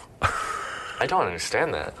 wow. I don't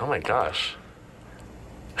understand that. Oh my gosh.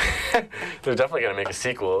 They're definitely going to make a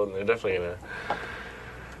sequel, and they're definitely going to...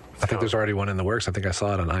 I think there's already one in the works. I think I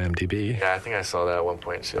saw it on IMDb. Yeah, I think I saw that at one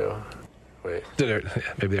point, too. Wait.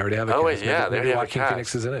 Maybe they already have it. Oh, wait, yeah. Maybe Joaquin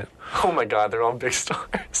Phoenix is in it. Oh my god, they're all big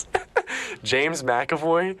stars. James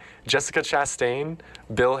McAvoy, Jessica Chastain,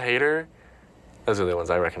 Bill Hader. Those are the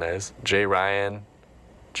ones I recognize. Jay Ryan,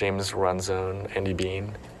 James Ronzone, Andy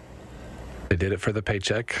Bean. They did it for the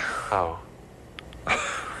paycheck. Oh.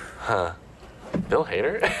 Huh. Bill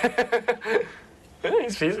Hader?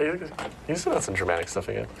 he's done some dramatic stuff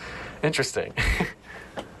again. Interesting.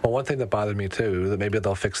 Well, one thing that bothered me, too, that maybe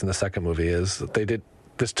they'll fix in the second movie is that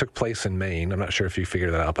this took place in Maine. I'm not sure if you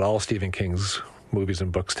figured that out, but all Stephen King's movies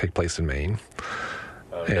and books take place in Maine.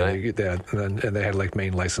 Okay. And they had, like,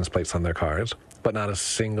 Maine license plates on their cars. But not a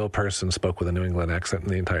single person spoke with a New England accent in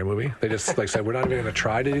the entire movie. They just, like, said, we're not even going to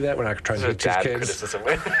try to do that. We're not trying to teach these kids. Criticism.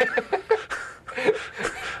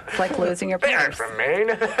 It's like losing your They aren't purse. from Maine.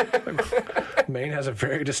 Maine has a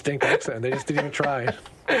very distinct accent. They just didn't even try.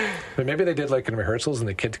 But maybe they did like in rehearsals and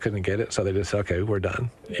the kids couldn't get it, so they just said, okay, we're done.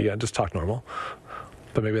 Yeah, just talk normal.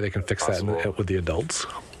 But maybe they can fix that with the adults.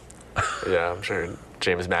 Yeah, I'm sure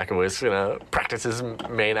James McAvoy's going to practice his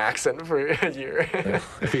Maine accent for a year. Yeah.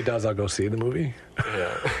 If he does, I'll go see the movie.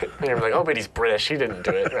 Yeah. And you're like, oh, but he's British. He didn't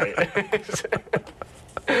do it right.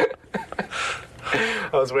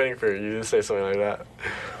 I was waiting for you to say something like that.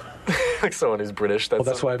 Like someone who's British.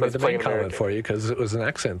 That's why I made the main comment American. for you, because it was an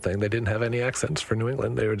accent thing. They didn't have any accents for New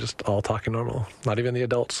England. They were just all talking normal. Not even the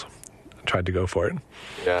adults tried to go for it.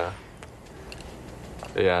 Yeah.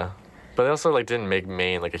 Yeah. But they also like didn't make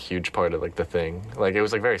Maine like a huge part of like the thing. Like it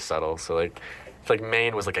was like very subtle. So like if like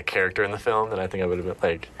Maine was like a character in the film, then I think I would have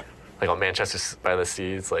been like on Manchester by the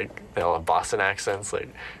Sea, it's like they all have Boston accents. Like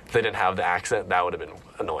if they didn't have the accent, that would have been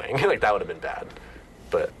annoying. Like that would have been bad.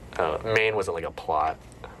 But Maine wasn't like a plot.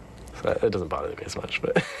 So it doesn't bother me as much.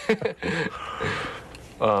 But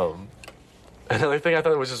another thing I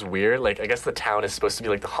thought was just weird, like I guess the town is supposed to be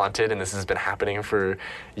like the haunted, and this has been happening for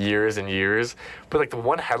years and years. But like the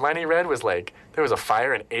one headline he read was like there was a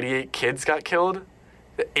fire and 88 kids got killed.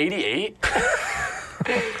 88?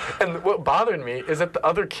 And what bothered me is that the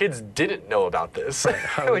other kids didn't know about this.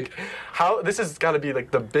 How this has got to be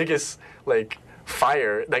like the biggest like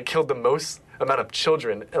fire that killed the most amount of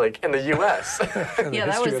children like in the U.S. Yeah,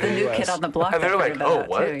 that was the new kid on the block. And they're like, oh,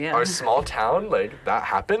 what? Too, yeah. Our small town? Like, that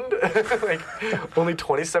happened? Like, only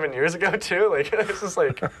 27 years ago, too? Like, it's just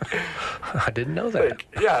like... I didn't know that. Like,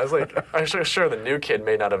 yeah, I was like, I'm sure the new kid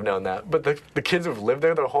may not have known that, but the kids who've lived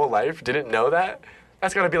there their whole life didn't know that?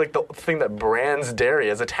 That's got to be like the thing that brands Derry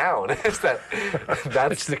as a town. It's that's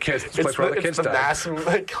it's the kids. It's the mass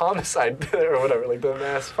like homicide or whatever, like the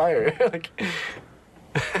mass fire. Like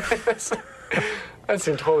that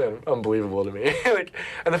seemed totally unbelievable to me. Like,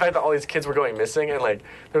 and the fact that all these kids were going missing, and like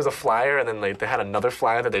there was a flyer, and then like they had another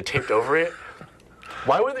flyer that they taped over it.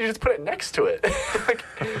 Why wouldn't they just put it next to it? Like,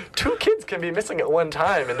 2 kids can be missing at one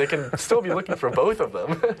time, and they can still be looking for both of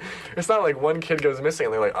them. It's not like one kid goes missing,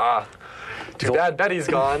 and they're like, too bad Betty's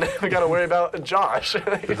gone. We got to worry about Josh.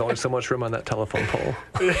 There's only so much room on that telephone pole.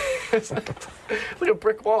 It's like a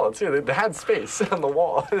brick wall, too. They had space on the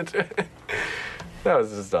wall. That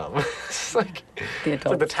was just dumb. It's like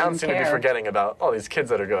the town seemed to be forgetting about all these kids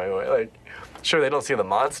that are going away. Like, sure, they don't see the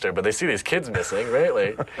monster, but they see these kids missing, right?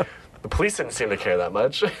 Like, the police didn't seem to care that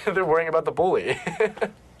much. They're worrying about the bully.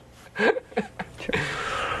 I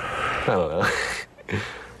don't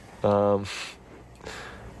know.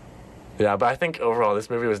 Yeah, but I think overall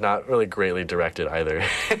this movie was not really greatly directed either.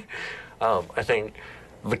 I think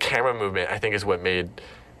the camera movement, I think, is what made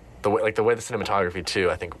the way the cinematography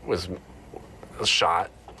too, I think, was shot,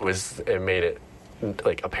 it made it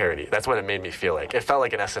like a parody. That's what it made me feel like. It felt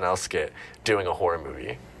like an SNL skit doing a horror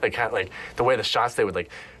movie. Like, kind of, like the way the shots, they would like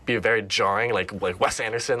be very jarring, like Wes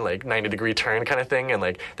Anderson, like 90-degree turn kind of thing, and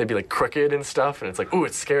like they'd be like crooked and stuff, and it's like, ooh,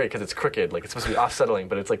 it's scary because it's crooked. Like, it's supposed to be off-settling,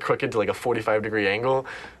 but it's like crooked to like a 45-degree angle.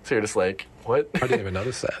 So you're just like, what? I didn't even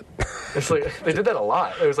notice that. It's like they did that a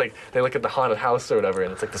lot. It was like they look at the haunted house or whatever,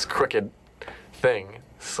 and it's like this crooked thing.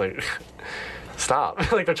 It's like,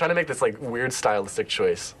 stop. Like, they're trying to make this like weird stylistic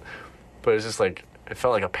choice, but it's just like, it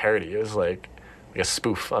felt like a parody. It was like a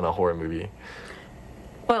spoof on a horror movie.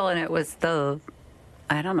 Well, and it was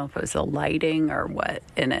I don't know if it was the lighting or what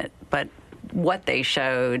in it, but what they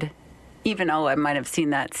showed, even though I might have seen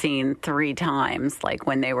that scene 3 times, like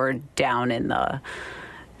when they were down in the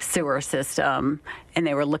sewer system and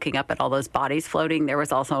they were looking up at all those bodies floating, there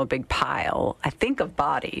was also a big pile, I think, of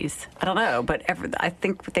bodies. I don't know, but I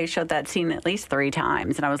think they showed that scene at least 3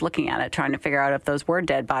 times, and I was looking at it trying to figure out if those were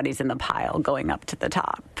dead bodies in the pile going up to the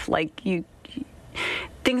top. Like,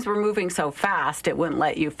 things were moving so fast, it wouldn't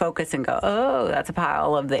let you focus and go, oh, that's a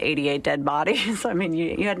pile of the 88 dead bodies. I mean,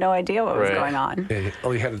 you had no idea what was going on. Yeah,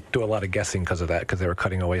 well, you had to do a lot of guessing because of that, because they were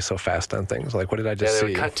cutting away so fast on things. Like, what did I just see? Yeah,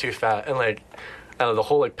 they would cut too fast. And like, I don't know, the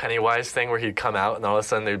whole like Pennywise thing where he'd come out and all of a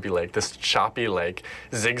sudden there'd be like this choppy like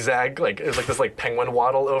zigzag, like it was like this like penguin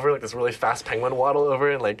waddle over, like this really fast penguin waddle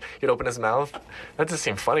over, and like he'd open his mouth. That just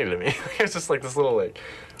seemed funny to me. It was just like this little like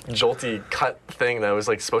jolty cut thing that was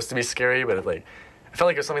like supposed to be scary, but it like, I felt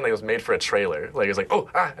like it was something that was made for a trailer. Like, it was like, oh,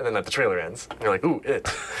 and then the trailer ends. And you're like, ooh, it.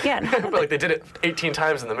 Yeah. But like they did it 18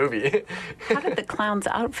 times in the movie. How did the clown's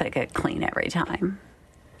outfit get clean every time?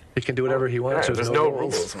 He can do whatever he wants. There's no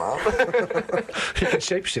rules, Mom. He can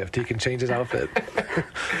shapeshift. He can change his outfit.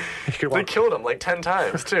 They killed him like 10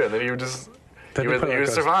 times, too. And then he would just... He would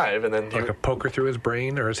survive, and then... Like a poker through his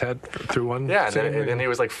brain or his head through one... Yeah, and then he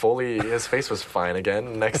was like fully... His face was fine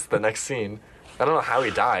again the next scene. I don't know how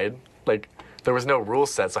he died. Like, there was no rule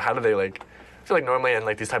set, so how do they like... I feel like normally in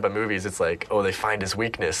like these type of movies, it's like, oh, they find his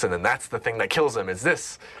weakness, and then that's the thing that kills him, is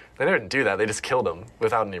this. They never do that. They just killed him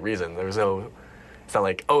without any reason. There was no... It's not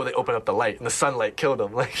like, oh, they opened up the light and the sunlight killed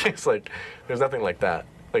him. Like, it's like, there's nothing like that.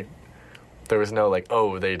 Like, there was no like,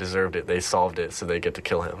 oh, they deserved it, they solved it, so they get to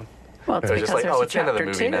kill him. Well, it's it was just like, oh, it's the end of the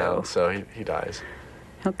movie 2. now, so he dies.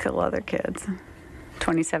 He'll kill other kids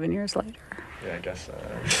 27 years later. Yeah, I guess.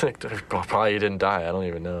 Probably he didn't die. I don't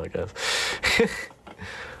even know, I guess.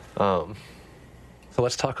 So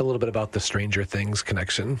let's talk a little bit about the Stranger Things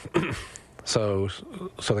connection. So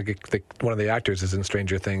one of the actors is in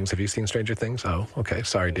Stranger Things. Have you seen Stranger Things? Oh, okay.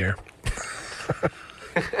 Sorry, dear.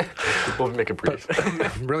 We'll make it brief.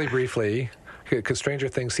 Really briefly, because Stranger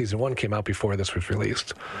Things Season 1 came out before this was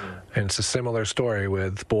released. And it's a similar story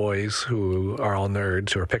with boys who are all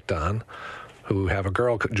nerds who are picked on, who have a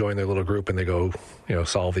girl join their little group and they go,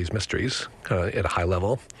 solve these mysteries at a high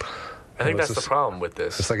level. I think that's the problem with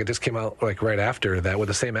this. It's like it just came out like right after that with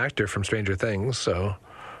the same actor from Stranger Things, so...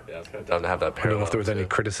 Yeah, it's kind of dumb to have that parallel. I don't know if there was any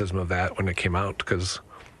criticism of that when it came out, because...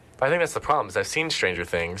 I think that's the problem, is I've seen Stranger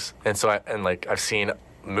Things, and so I've seen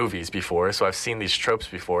movies before, so I've seen these tropes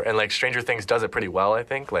before, and like Stranger Things does it pretty well, I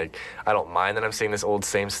think. Like, I don't mind that I'm seeing this old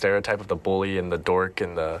same stereotype of the bully and the dork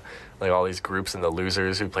and the like all these groups and the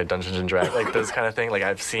losers who play Dungeons and Dragons, like this kind of thing. Like,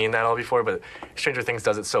 I've seen that all before, but Stranger Things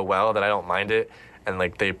does it so well that I don't mind it, and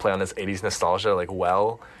like they play on this 80s nostalgia like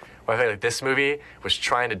well. I feel like this movie was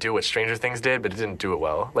trying to do what Stranger Things did, but it didn't do it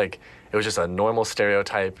well. Like, it was just a normal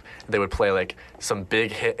stereotype. They would play like some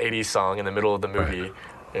big hit 80s song in the middle of the movie. Right.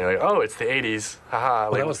 And you're like, oh, it's the 80s. Haha.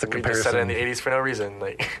 Well, like, that was the we comparison. just set it in the 80s for no reason.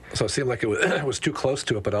 Like, so it seemed like it was too close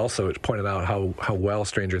to it, but also it pointed out how well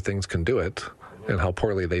Stranger Things can do it and how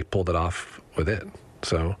poorly they pulled it off with it.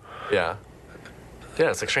 So yeah,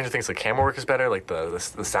 it's like Stranger Things. The camera work is better. Like the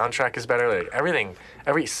soundtrack is better. Like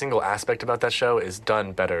every single aspect about that show is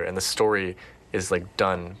done better, and the story is like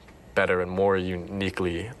done better and more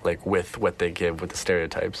uniquely, like with what they give with the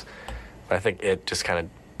stereotypes. But I think it just kind of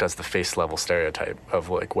does the face level stereotype of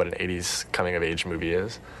like what an 80s coming of age movie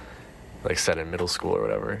is, like set in middle school or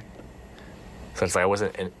whatever. So it's like I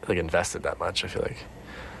wasn't like invested that much. I feel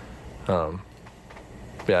like.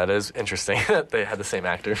 Yeah, it is interesting that they had the same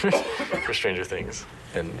actor for Stranger Things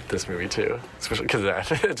in this movie too, especially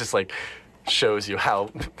because it just like shows you how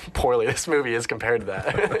poorly this movie is compared to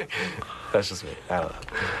that. That's just me. I don't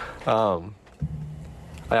know.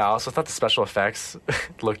 I also thought the special effects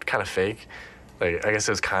looked kind of fake. Like, I guess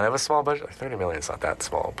it was kind of a small budget. Like, 30 million is not that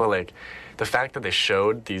small. But, like, the fact that they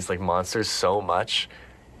showed these, like, monsters so much,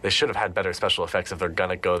 they should have had better special effects if they're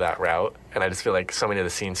gonna go that route. And I just feel like so many of the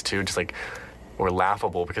scenes, too, just, like, were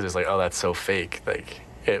laughable because it's like, oh, that's so fake.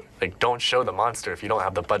 Like, don't show the monster if you don't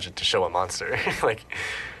have the budget to show a monster. like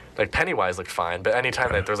Pennywise looked fine, but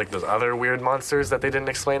anytime that there's, like, those other weird monsters that they didn't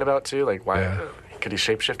explain about, too, like, why... Yeah. Could he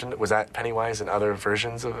shapeshift? Was that Pennywise in other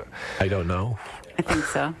versions of it? I don't know. I think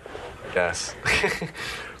so. Yes. It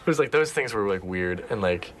was like those things were like weird and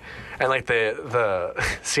like the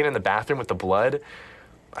scene in the bathroom with the blood.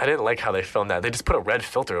 I didn't like how they filmed that. They just put a red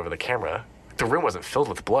filter over the camera. The room wasn't filled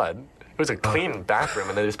with blood. It was a clean bathroom,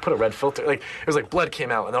 and they just put a red filter. Like it was like blood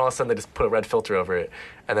came out, and then all of a sudden they just put a red filter over it,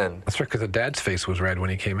 and then. That's right, because the dad's face was red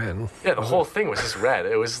when he came in. Yeah, the whole thing was just red.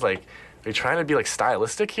 It was like. Are you trying to be like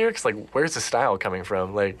stylistic here? Because like, where's the style coming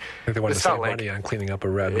from? Like, I think they wanted to save money on cleaning up a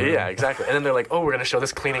red room. Yeah, exactly. And then they're like, oh, we're gonna show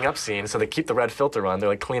this cleaning up scene, so they keep the red filter on. They're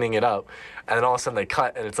like cleaning it up, and then all of a sudden they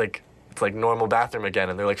cut, and it's like normal bathroom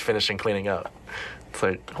again, and they're like finishing cleaning up. It's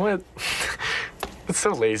like what? It's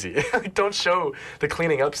so lazy. Like, don't show the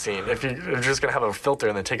cleaning up scene if you're just gonna have a filter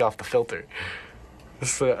and then take off the filter.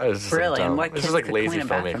 It's just really, like, and what it's kids just like could lazy clean a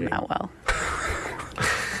bathroom filmmaking. that well?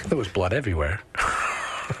 There was blood everywhere.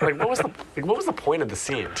 Like what was the point of the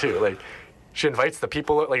scene too? Like she invites the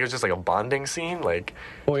people. Like it was just like a bonding scene. Like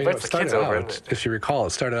well, you invites know, the kids over. If you recall,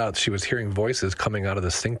 it started out she was hearing voices coming out of the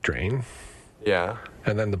sink drain. Yeah.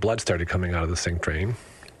 And then the blood started coming out of the sink drain.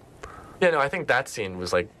 Yeah, no, I think that scene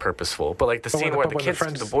was like purposeful. But like the scene where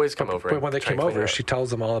the boys come over. But when they came over, she tells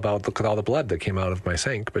them all about look at all the blood that came out of my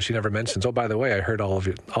sink. But she never mentions. Oh, by the way, I heard all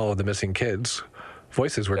of the missing kids.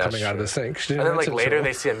 Voices were coming out of the sink. And then, like, later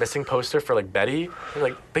they see a missing poster for, like, Betty. And,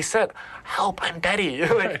 like, they said, help, I'm Betty.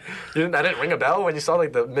 Like, that didn't ring a bell when you saw,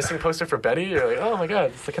 like, the missing poster for Betty? You're like, oh, my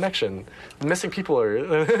God, it's the connection. The missing people are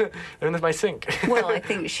they're in my sink. Well, I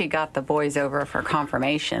think she got the boys over for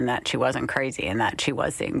confirmation that she wasn't crazy and that she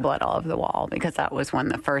was seeing blood all over the wall, because that was when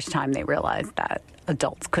the first time they realized that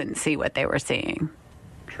adults couldn't see what they were seeing.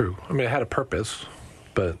 True. I mean, it had a purpose,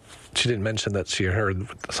 but she didn't mention that she heard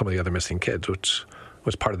some of the other missing kids, which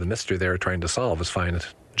was part of the mystery they were trying to solve, was find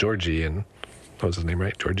Georgie and, what was his name,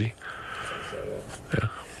 right? Georgie? Yeah.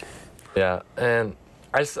 Yeah, and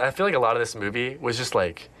I feel like a lot of this movie was just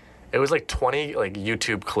like, it was like 20 like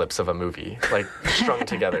YouTube clips of a movie, like strung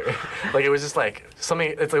together. Like it was just like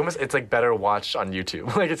something, it's like better watched on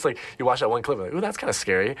YouTube. Like it's like, you watch that one clip, like, ooh, that's kind of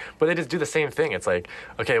scary. But they just do the same thing. It's like,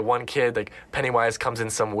 okay, one kid, like Pennywise comes in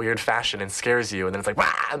some weird fashion and scares you, and then it's like,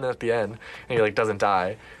 wah, and then at the end, and he like doesn't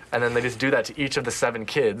die. And then they just do that to each of the 7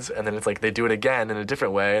 kids, and then it's like they do it again in a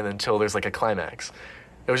different way, and until there's like a climax.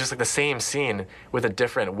 It was just like the same scene with a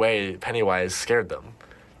different way Pennywise scared them.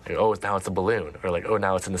 Like, oh, now it's a balloon, or like, oh,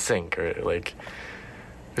 now it's in the sink, or like,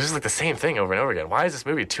 it's just like the same thing over and over again. Why is this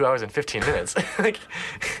movie 2 hours and 15 minutes? Like,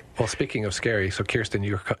 well, speaking of scary, so Kirsten,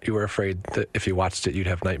 you were afraid that if you watched it, you'd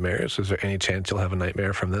have nightmares. Is there any chance you'll have a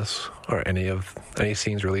nightmare from this, or any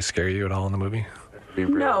scenes really scare you at all in the movie?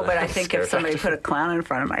 No, but I think if somebody put a clown in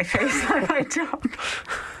front of my face, I might jump.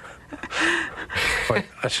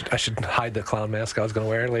 I should hide the clown mask I was going to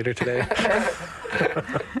wear later today.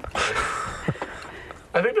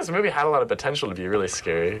 I think this movie had a lot of potential to be really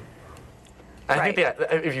scary. I think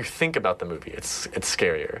if you think about the movie, it's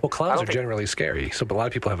scarier. Well, clowns are generally scary, so a lot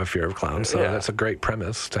of people have a fear of clowns. So that's a great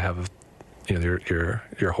premise to have,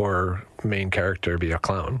 your horror main character be a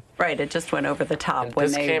clown. Right. It just went over the top when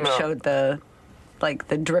they showed the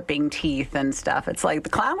dripping teeth and stuff. It's like the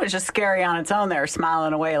clown was just scary on its own there,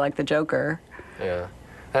 smiling away like the Joker. Yeah.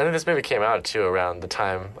 I think this movie came out, too, around the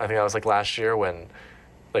time, I think that was, like, last year when,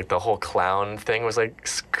 like, the whole clown thing was, like,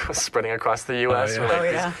 spreading across the U.S. Oh, yeah.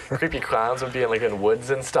 Where, like, these creepy clowns would be, in woods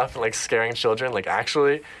and stuff and, like, scaring children, like,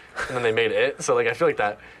 actually. And then they made it. So, like, I feel like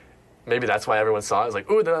that, maybe that's why everyone saw it. It was like,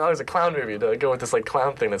 ooh, that was a clown movie to go with this, like,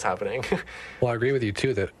 clown thing that's happening. Well, I agree with you,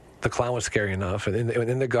 too, that the clown was scary enough. And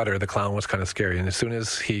in the gutter, the clown was kind of scary. And as soon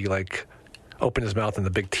as he, like, opened his mouth and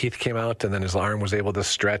the big teeth came out and then his arm was able to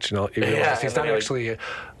stretch, you realize he's not actually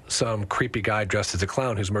some creepy guy dressed as a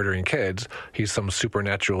clown who's murdering kids. He's some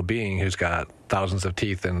supernatural being who's got thousands of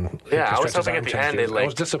teeth and I was hoping at the end I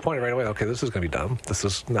was disappointed right away. Okay, this is going to be dumb. This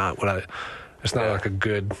is not it's not like a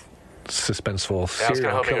good suspenseful serial killer. I was kind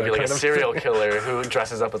of hoping it would be like a serial killer who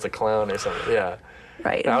dresses up as a clown or something. Yeah.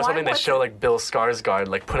 Right. I was Why hoping they was show it- like Bill Skarsgård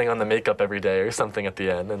like putting on the makeup every day or something at the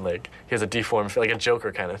end, and like he has a deformed, like a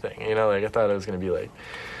Joker kind of thing. You know, like I thought it was gonna be like.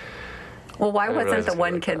 Well, why didn't wasn't realize the it was gonna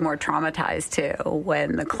one be like kid that. more traumatized too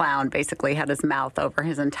when the clown basically had his mouth over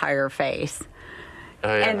his entire face?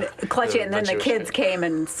 Oh, yeah. And clutching, and then the Jewish kids kid. came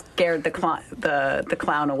and scared the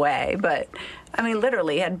clown away. But I mean,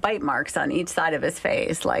 literally, he had bite marks on each side of his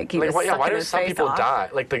face, like he was Why sucking do his some face people off. die?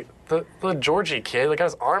 Like the Georgie kid, like got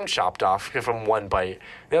his arm chopped off from one bite.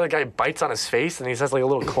 The other guy bites on his face, and he has like a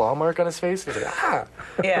little claw mark on his face. He's like, ah.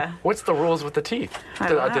 Yeah. What's the rules with the teeth? I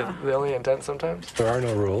Do don't know. they only indent sometimes? There are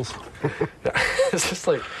no rules. Yeah. It's just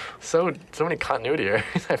like so many continuity errors.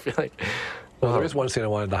 I feel like. Well, there is one scene I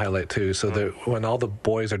wanted to highlight too. So that when all the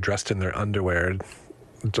boys are dressed in their underwear,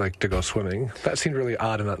 like to go swimming, that seemed really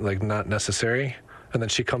odd and not necessary. And then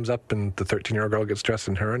she comes up, and the 13-year-old girl gets dressed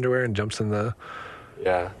in her underwear and jumps in the.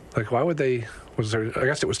 Yeah. Like, why would they? Was there? I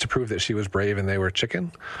guess it was to prove that she was brave and they were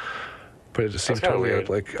chicken. But it just It's seemed kind of totally weird.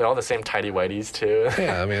 like. They're all the same tidy whities too.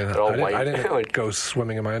 Yeah, I mean, They're all white. I didn't Like- go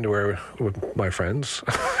swimming in my underwear with my friends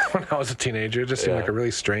when I was a teenager. It just seemed Yeah. like a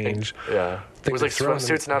really strange. Yeah. Think Was they're like throwing them-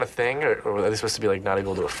 swimsuits not a thing, or are they supposed to be like not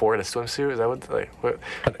able to afford a swimsuit? Is that what like? What,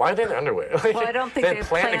 why are they in their underwear? Like, Well, I don't think they they had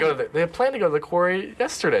planned to go to the, they had planned to go to the quarry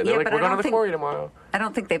yesterday. They're Yeah, like, but we're I going to don't the think- quarry tomorrow. I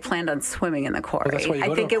don't think they planned on swimming in the quarry. that's why you I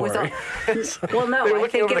go to think a it was all. Well, no, They were I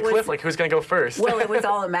looking think over it the was. cliff, like who's going to go first. Well, it was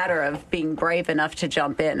all a matter of being brave enough to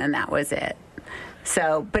jump in, and that was it.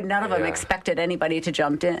 So, but none of them Yeah. expected anybody to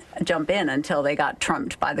jump in until they got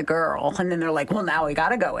trumped by the girl, and then they're like, "Well, now we got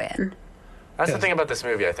to go in." That's the thing about this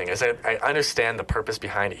movie, I think, is I understand the purpose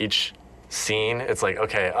behind each scene. It's like,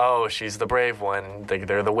 okay, oh, she's the brave one.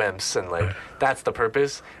 They're the wimps, and like that's the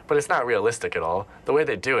purpose. But it's not realistic at all. The way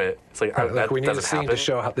they do it, it's like Like, that we need a doesn't scene happen. to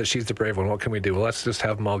show that she's the brave one. What can we do? Well, let's just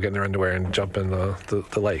have them all get in their underwear and jump in the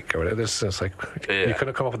lake or whatever. This is like Yeah. you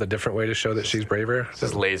couldn't come up with a different way to show that she's braver. It's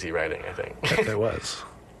just lazy writing, I think. It was.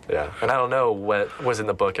 Yeah, and I don't know what was in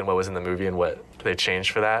the book and what was in the movie and what they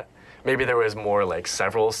changed for that. Maybe there was more like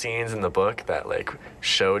several scenes in the book that like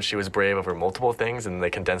showed she was brave over multiple things, and they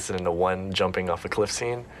condensed it into one jumping off a cliff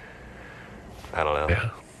scene. I don't know. Yeah.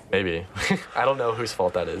 Maybe. I don't know whose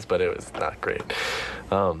fault that is, but it was not great.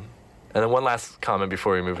 And then one last comment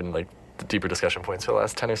before we move into like the deeper discussion points for the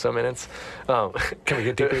last 10 or so minutes. Can we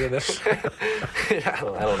get deeper than this? Yeah,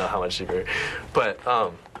 I don't know how much deeper, but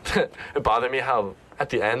it bothered me how at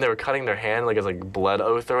the end they were cutting their hand like as like blood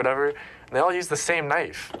oath or whatever, and they all used the same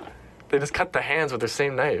knife. They just cut the hands with the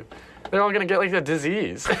same knife. They're all gonna get like a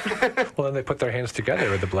disease. Well, then they put their hands together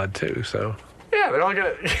with the blood too. So Yeah, they're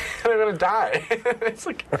gonna die. It's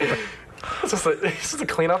like it's just to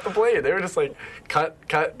clean off the blade. They were just like cut.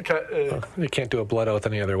 you can't do a blood oath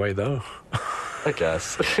any other way, though. I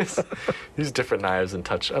guess use different knives and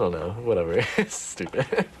touch. I don't know. Whatever. It's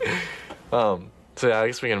stupid. So yeah, I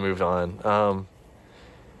guess we can move on.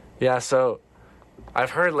 Yeah, so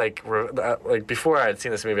I've heard like before I had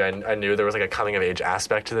seen this movie, I knew there was like a coming of age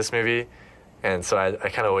aspect to this movie, and so I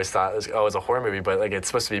kind of always thought it was a horror movie, but like it's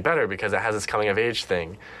supposed to be better because it has this coming of age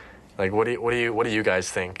thing. Like, what do you guys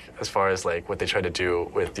think as far as like what they try to do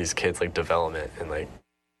with these kids, like development and like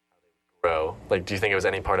grow? Like, do you think it was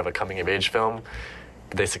any part of a coming of age film?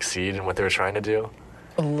 Did they succeed in what they were trying to do?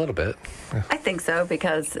 A little bit. I think so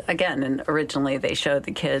because again, originally they showed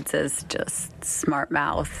the kids as just smart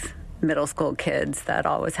mouth middle school kids that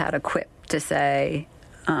always had a quip to say.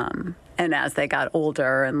 And as they got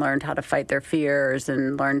older and learned how to fight their fears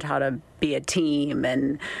and learned how to be a team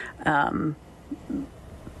and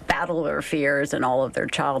battle their fears and all of their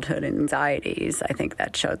childhood anxieties, I think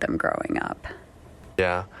that showed them growing up.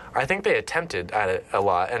 Yeah, I think they attempted at it a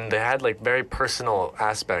lot, and they had like very personal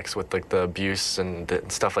aspects with like the abuse and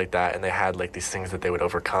stuff like that, and they had like these things that they would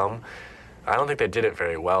overcome. I don't think they did it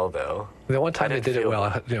very well, though. The one time they didn't did it feel well,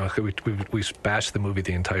 that. you know, we bashed the movie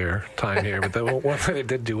the entire time here, but the one thing they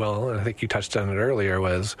did do well, and I think you touched on it earlier,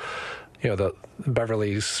 was, you know, the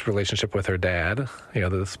Beverly's relationship with her dad, you know,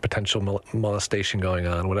 this potential molestation going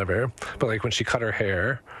on, whatever. But like when she cut her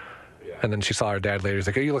hair, and then she saw her dad later, he's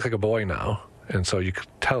like, "Oh, you look like a boy now," and so you could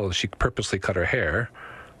tell she purposely cut her hair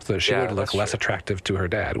so that she Yeah, would look that's less true. attractive to her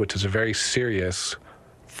dad, which is a very serious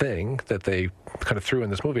thing that they kind of threw in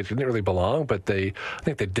this movie. It didn't really belong, but I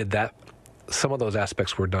think they did that. Some of those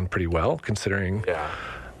aspects were done pretty well, considering. Yeah.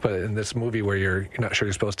 But in this movie where you're not sure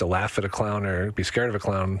you're supposed to laugh at a clown or be scared of a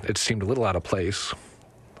clown, it seemed a little out of place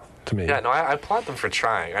to me. Yeah, no, I applaud them for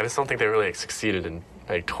trying. I just don't think they really succeeded in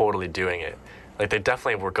like totally doing it. Like they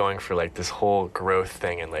definitely were going for like this whole growth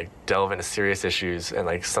thing and like delve into serious issues and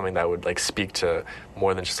like something that would like speak to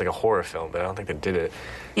more than just like a horror film. But I don't think they did it.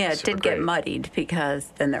 Yeah, it super did get great. muddied because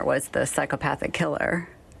then there was the psychopathic killer.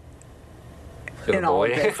 The in all of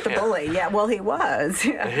bully? this. The bully, yeah. Well, he was.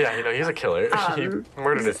 Yeah, he's a killer. He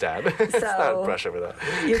murdered his dad. Let's not brush over that.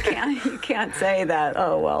 You can't say that.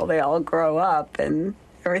 Oh well, they all grow up and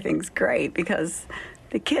everything's great, because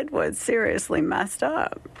the kid was seriously messed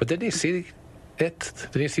up. But didn't he see it?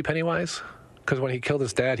 Did he see Pennywise? Because when he killed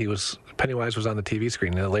his dad, Pennywise was on the TV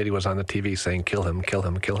screen, and the lady was on the TV saying, "Kill him, kill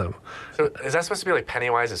him, kill him." So is that supposed to be like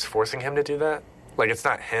Pennywise is forcing him to do that? Like it's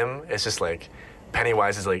not him. It's just like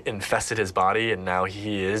Pennywise has like infested his body, and now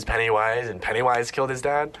he is Pennywise, and Pennywise killed his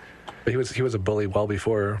dad. But he was a bully well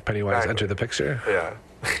before Pennywise entered the picture. Yeah.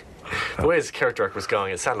 The way his character arc was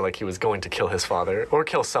going, it sounded like he was going to kill his father or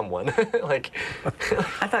kill someone. Like,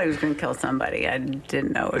 I thought he was going to kill somebody. I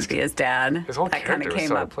didn't know it would be his dad. His whole that kind character of was came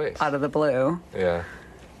so up out of place. out of the blue. Yeah.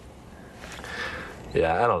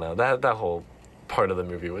 Yeah, I don't know. That whole part of the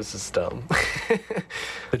movie was just dumb.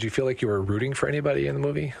 Did you feel like you were rooting for anybody in the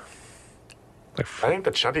movie? Like, I think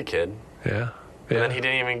the chubby kid. yeah. And then he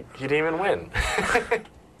didn't even win.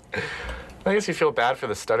 I guess you feel bad for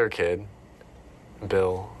the stutter kid,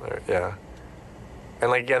 Bill. Yeah.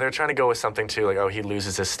 And like, yeah, they're trying to go with something too, like, oh, he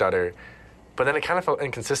loses his stutter. But then it kind of felt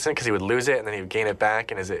inconsistent because he would lose it and then he would gain it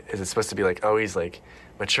back. And is it supposed to be like, oh, he's like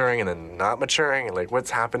maturing and then not maturing? And like,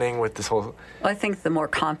 what's happening with this whole... Well, I think the more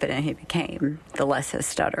confident he became, the less his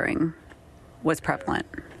stuttering was prevalent.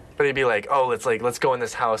 But he'd be like, oh, let's go in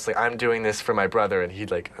this house. Like, I'm doing this for my brother. And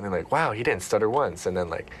and then like, wow, he didn't stutter once. And then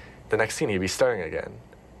like, the next scene he'd be stuttering again.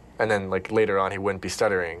 And then like later on he wouldn't be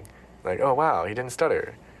stuttering. Like, oh wow, he didn't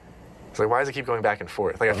stutter. It's like, why does it keep going back and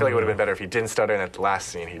forth? Like, I feel like it would have been better if he didn't stutter, and at the last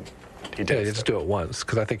scene he did. Yeah, just do it once,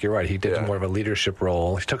 because I think you're right. He did more of a leadership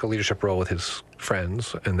role. He took a leadership role with his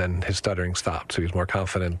friends, and then his stuttering stopped, so he was more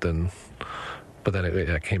confident than. But then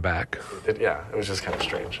it came back. It was just kind of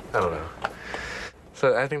strange. I don't know.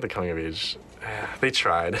 So I think the coming of age, they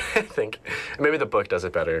tried. I think maybe the book does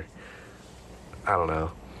it better. I don't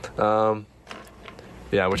know.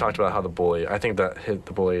 Yeah, we talked about how the bully, I think that hit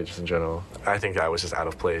the bully just in general. I think that was just out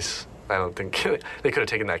of place. I don't think they could have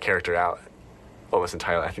taken that character out almost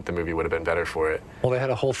entirely. I think the movie would have been better for it. Well, they had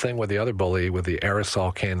a whole thing with the other bully with the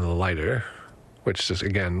aerosol can and the lighter, which just,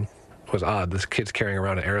 again, was odd. This kid's carrying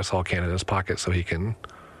around an aerosol can in his pocket so he can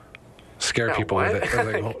scare people with it. I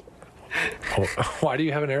was like, well, why do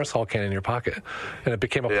you have an aerosol can in your pocket? And it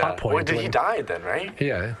became a plot point. Well, he died then, right?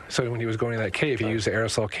 Yeah. So when he was going to that cave, he used the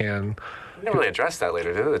aerosol can. They didn't really address that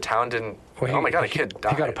later, did they? The town didn't... Well, oh my god, a kid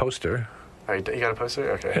died. He got a poster. Oh, he got a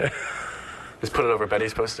poster? Okay. Just put it over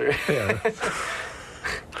Betty's poster? Yeah.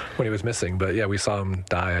 When he was missing. But yeah, we saw him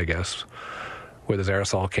die, I guess, with his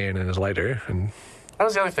aerosol can and his lighter. And that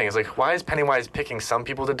was the other thing. Is like, why is Pennywise picking some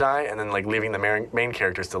people to die and then like leaving the main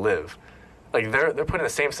characters to live? Like, they're put in the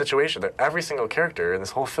same situation. Every single character in this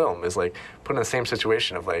whole film is like put in the same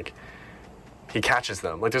situation of like, he catches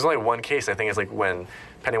them. Like, there's only one case, I think, is like when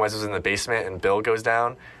Pennywise was in the basement and Bill goes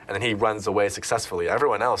down, and then he runs away successfully.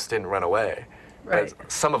 Everyone else didn't run away. Right. But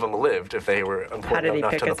some of them lived if they were important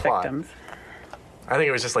enough to the plot. Victims? I think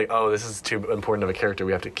it was just like, oh, this is too important of a character.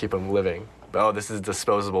 We have to keep him living. But, oh, this is a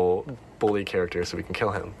disposable bully character, so we can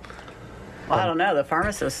kill him. Well, I don't know. The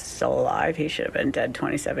pharmacist's still alive. He should have been dead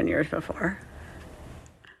 27 years before.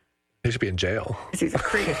 He should be in jail. He's a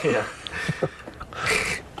creep. Yeah.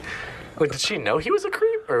 Like, did she know he was a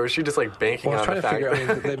creep, or was she just like banking on the fact?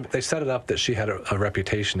 I mean, they set it up that she had a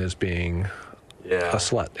reputation as being a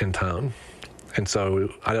slut in town, and so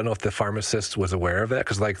I don't know if the pharmacist was aware of that,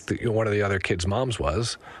 because like one of the other kids' moms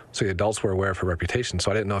was, so the adults were aware of her reputation.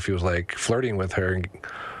 So I didn't know if he was like flirting with her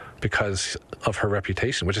because of her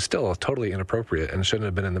reputation, which is still totally inappropriate and shouldn't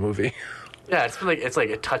have been in the movie. Yeah, it's like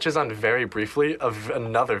it touches on very briefly of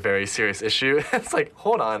another very serious issue. It's like,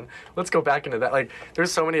 hold on, let's go back into that. Like,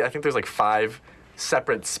 there's so many. I think there's like 5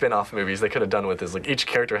 separate spin-off movies they could have done with this. Like, each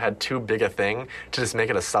character had too big a thing to just make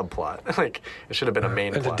it a subplot. Like, it should have been a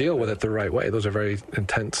main and plot. To deal with it the right way. Those are very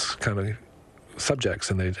intense kind of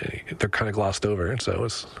subjects, and they're kind of glossed over. So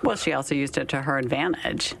it's well, she also used it to her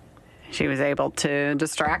advantage. She was able to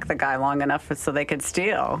distract the guy long enough so they could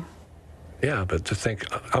steal. Yeah, but to think,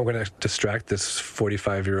 I'm going to distract this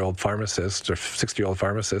 45-year-old pharmacist or 60-year-old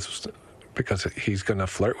pharmacist because he's going to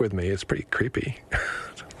flirt with me, it's pretty creepy.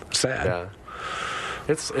 Sad. Yeah.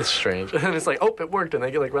 It's strange. And it's like, oh, it worked, and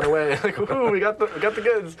they like run away. Like, ooh, we got the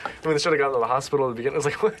goods. I mean, they should have gone to the hospital at the beginning. It was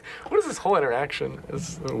like, what is this whole interaction?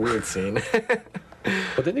 It's a weird scene.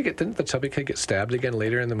 Well, didn't the chubby kid get stabbed again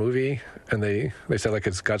later in the movie? And they said like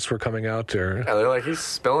his guts were coming out, or yeah, they're like, he's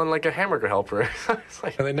spilling like a hamburger helper. It's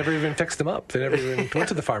like, and they never even fixed him up. They never even went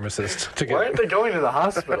to the pharmacist to get. Why aren't they going to the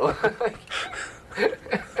hospital?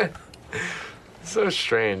 So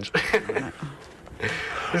strange.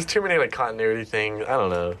 There's too many like continuity things. I don't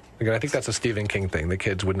know. Again, I think that's a Stephen King thing. The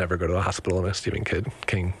kids would never go to the hospital in a Stephen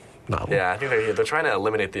King novel. Yeah, I think they're trying to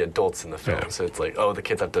eliminate the adults in the film. Yeah. So it's like, oh, the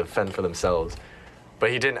kids have to fend for themselves. But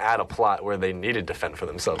he didn't add a plot where they needed to fend for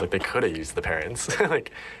themselves. Like, they could have used the parents.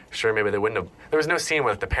 Like, sure, maybe they wouldn't have. There was no scene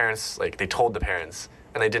where the parents, like, they told the parents,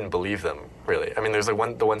 and they didn't believe them, really. I mean, there's,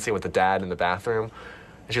 like, the one scene with the dad in the bathroom,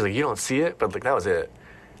 and she's like, you don't see it? But, like, that was it.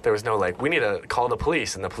 There was no, like, we need to call the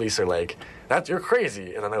police, and the police are like, you're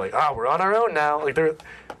crazy. And then they're like, we're on our own now. Like, there's,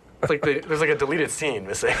 like, a deleted scene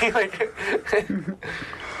missing. Like,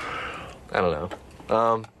 I don't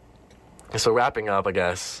know. So wrapping up, I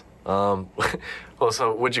guess. Well,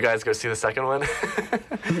 so would you guys go see the second one?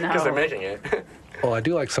 Because they're making it. Well, I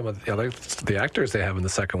do like some of the actors they have in the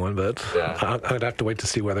second one, but Yeah. I'd have to wait to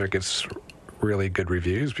see whether it gets really good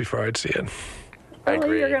reviews before I'd see it. I Well,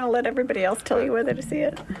 agree. you're going to let everybody else tell you whether to see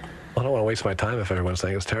it. I don't want to waste my time if everyone's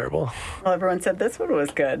saying it's terrible. Well, everyone said this one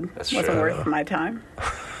was good. That's Wasn't true. worth my time.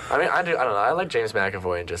 I mean, I don't know. I like James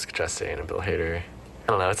McAvoy and Jessica Chastain and Bill Hader. I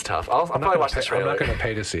don't know. It's tough. I'll probably watch the I'm trailer. not going to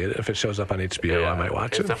pay to see it. If it shows up on HBO, I might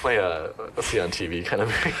watch it's it. definitely a see on TV kind of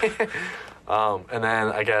movie. And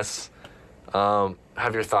then I guess,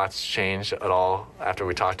 have your thoughts changed at all after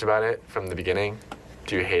we talked about it from the beginning?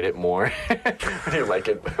 Do you hate it more? Or do you like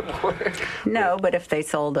it more? No, but if they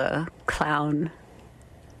sold a clown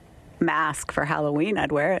mask for Halloween,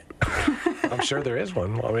 I'd wear it. I'm sure there is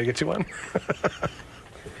one. Want me to get you one?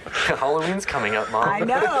 Halloween's coming up, Mom. I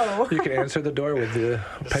know. You can answer the door with the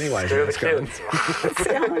Pennywise Scare the mask on. kids.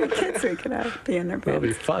 See how many kids we could have be in their That'll be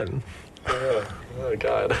booths. fun. Oh,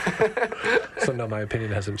 God. So no, my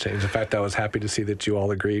opinion hasn't changed. In fact, I was happy to see that you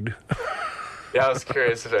all agreed. Yeah, I was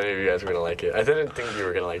curious if any of you guys were going to like it. I didn't think you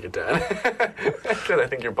were going to like it, Dad. Because I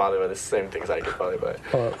think you're bothered by the same things I get bothered by.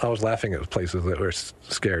 Well, I was laughing at places that were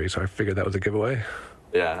scary, so I figured that was a giveaway.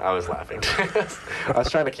 Yeah, I was laughing. I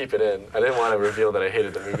was trying to keep it in. I didn't want to reveal that I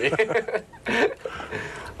hated the movie.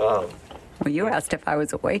 Well, you asked if I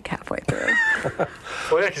was awake halfway through.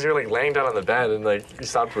 Well, yeah, because you were, like, laying down on the bed and, like, you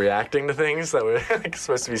stopped reacting to things that were, like,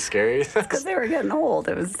 supposed to be scary. Because they were getting old.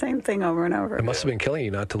 It was the same thing over and over. It must have been killing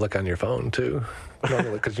you not to look on your phone, too.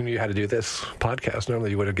 Normally, because you knew you had to do this podcast. Normally,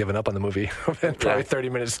 you would have given up on the movie probably 30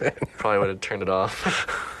 minutes in. Probably would have turned it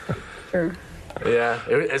off. Sure. Yeah,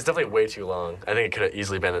 it's definitely way too long. I think it could have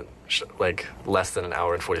easily been, like, less than an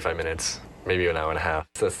hour and 45 minutes. Maybe an hour and a half.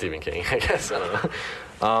 So that's Stephen King, I guess. I don't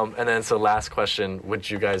know. And then, so last question. Would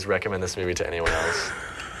you guys recommend this movie to anyone else?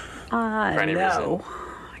 any No. reason?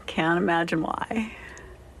 I can't imagine why.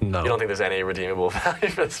 No. You don't think there's any redeemable value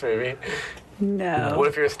for this movie? No. What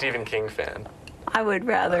if you're a Stephen King fan? I would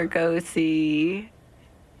rather go see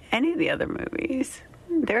any of the other movies.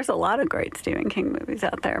 There's a lot of great Stephen King movies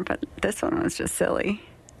out there, but this one was just silly.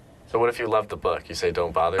 So what if you love the book? You say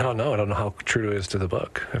don't bother? I don't know. I don't know how true it is to the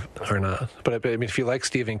book or not. But I mean, if you like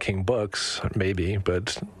Stephen King books, maybe.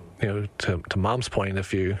 But to Mom's point,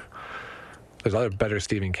 there's other better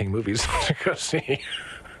Stephen King movies to go see.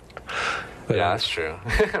 Yeah, that's true.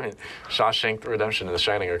 I mean, Shawshank Redemption and The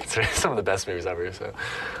Shining are considered some of the best movies ever. So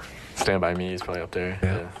Stand By Me is probably up there.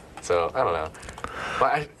 Yeah. So I don't know.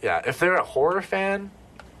 But if they're a horror fan,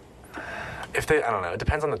 I don't know, it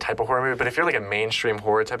depends on the type of horror movie, but if you're like a mainstream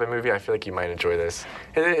horror type of movie, I feel like you might enjoy this.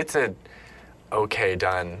 It's a okay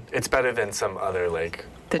done. It's better than some other like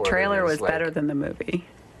The horror trailer movies, was better than the movie.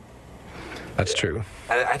 That's true.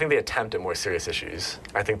 I think they attempt at more serious issues.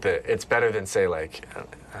 I think that it's better than say like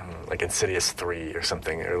I don't know, like Insidious 3 or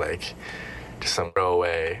something, or like just some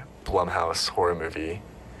throwaway Blumhouse horror movie.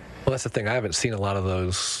 Well, that's the thing. I haven't seen a lot of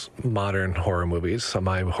those modern horror movies. So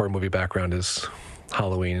my horror movie background is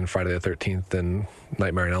Halloween and Friday the 13th and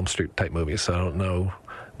Nightmare on Elm Street type movies. So I don't know.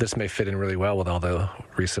 This may fit in really well with all the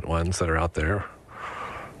recent ones that are out there.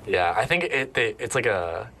 Yeah, I think it's like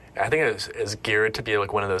I think it's geared to be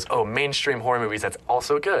like one of those mainstream horror movies that's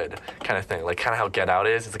also good kind of thing. Like kind of how Get Out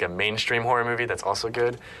is. It's like a mainstream horror movie that's also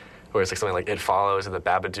good. Or it's like something like It Follows or The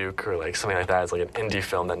Babadook or like something like that. It's like an indie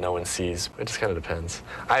film that no one sees. It just kind of depends.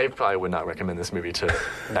 I probably would not recommend this movie to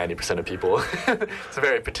 90% of people. It's a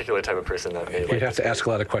very particular type of person that may like You'd have to ask a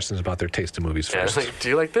lot of questions about their taste in movies Yeah, first. it's like, do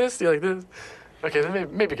you like this? Do you like this? Okay, then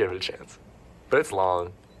maybe give it a chance. But it's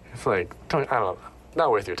long. It's like, not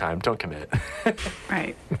worth your time. Don't commit.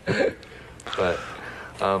 Right. But,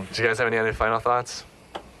 do you guys have any other final thoughts?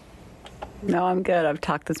 No, I'm good. I've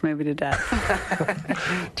talked this movie to death.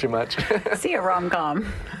 Too much? See a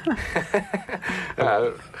rom-com.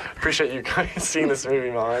 Appreciate you guys seeing this movie,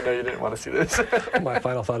 Mom. I know you didn't want to see this. My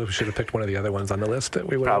final thought is we should have picked one of the other ones on the list that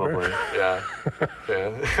we went over. Probably, yeah.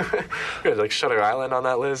 We had like Shutter Island on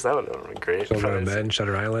that list. That would have been great. Children of Probably. Men,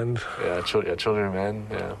 Shutter Island. Yeah, Children of Men,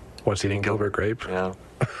 yeah. What's eating Gilbert Grape? Yeah.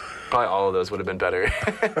 Probably all of those would have been better.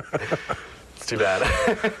 It's too bad.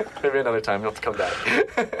 Maybe another time you'll have to come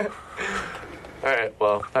back. All right,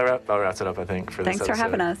 well, that wraps it up, I think, for this Thanks for episode.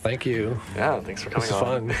 having us. Thank you. Yeah, thanks for coming This is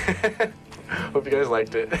on. fun. Hope you guys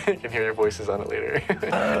liked it. You can hear your voices on it later.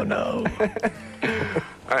 Oh, no.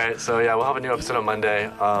 All right, so yeah, we'll have a new episode on Monday.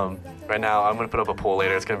 Right now, I'm going to put up a poll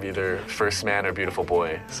later. It's going to be either First Man or Beautiful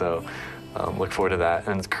Boy. So look forward to that.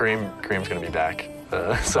 And Kareem's going to be back.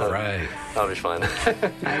 So All right. that'll be fun.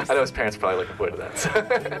 I know his parents are probably looking forward to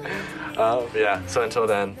that. So, yeah, so until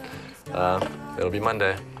then, it'll be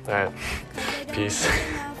Monday. All right, peace.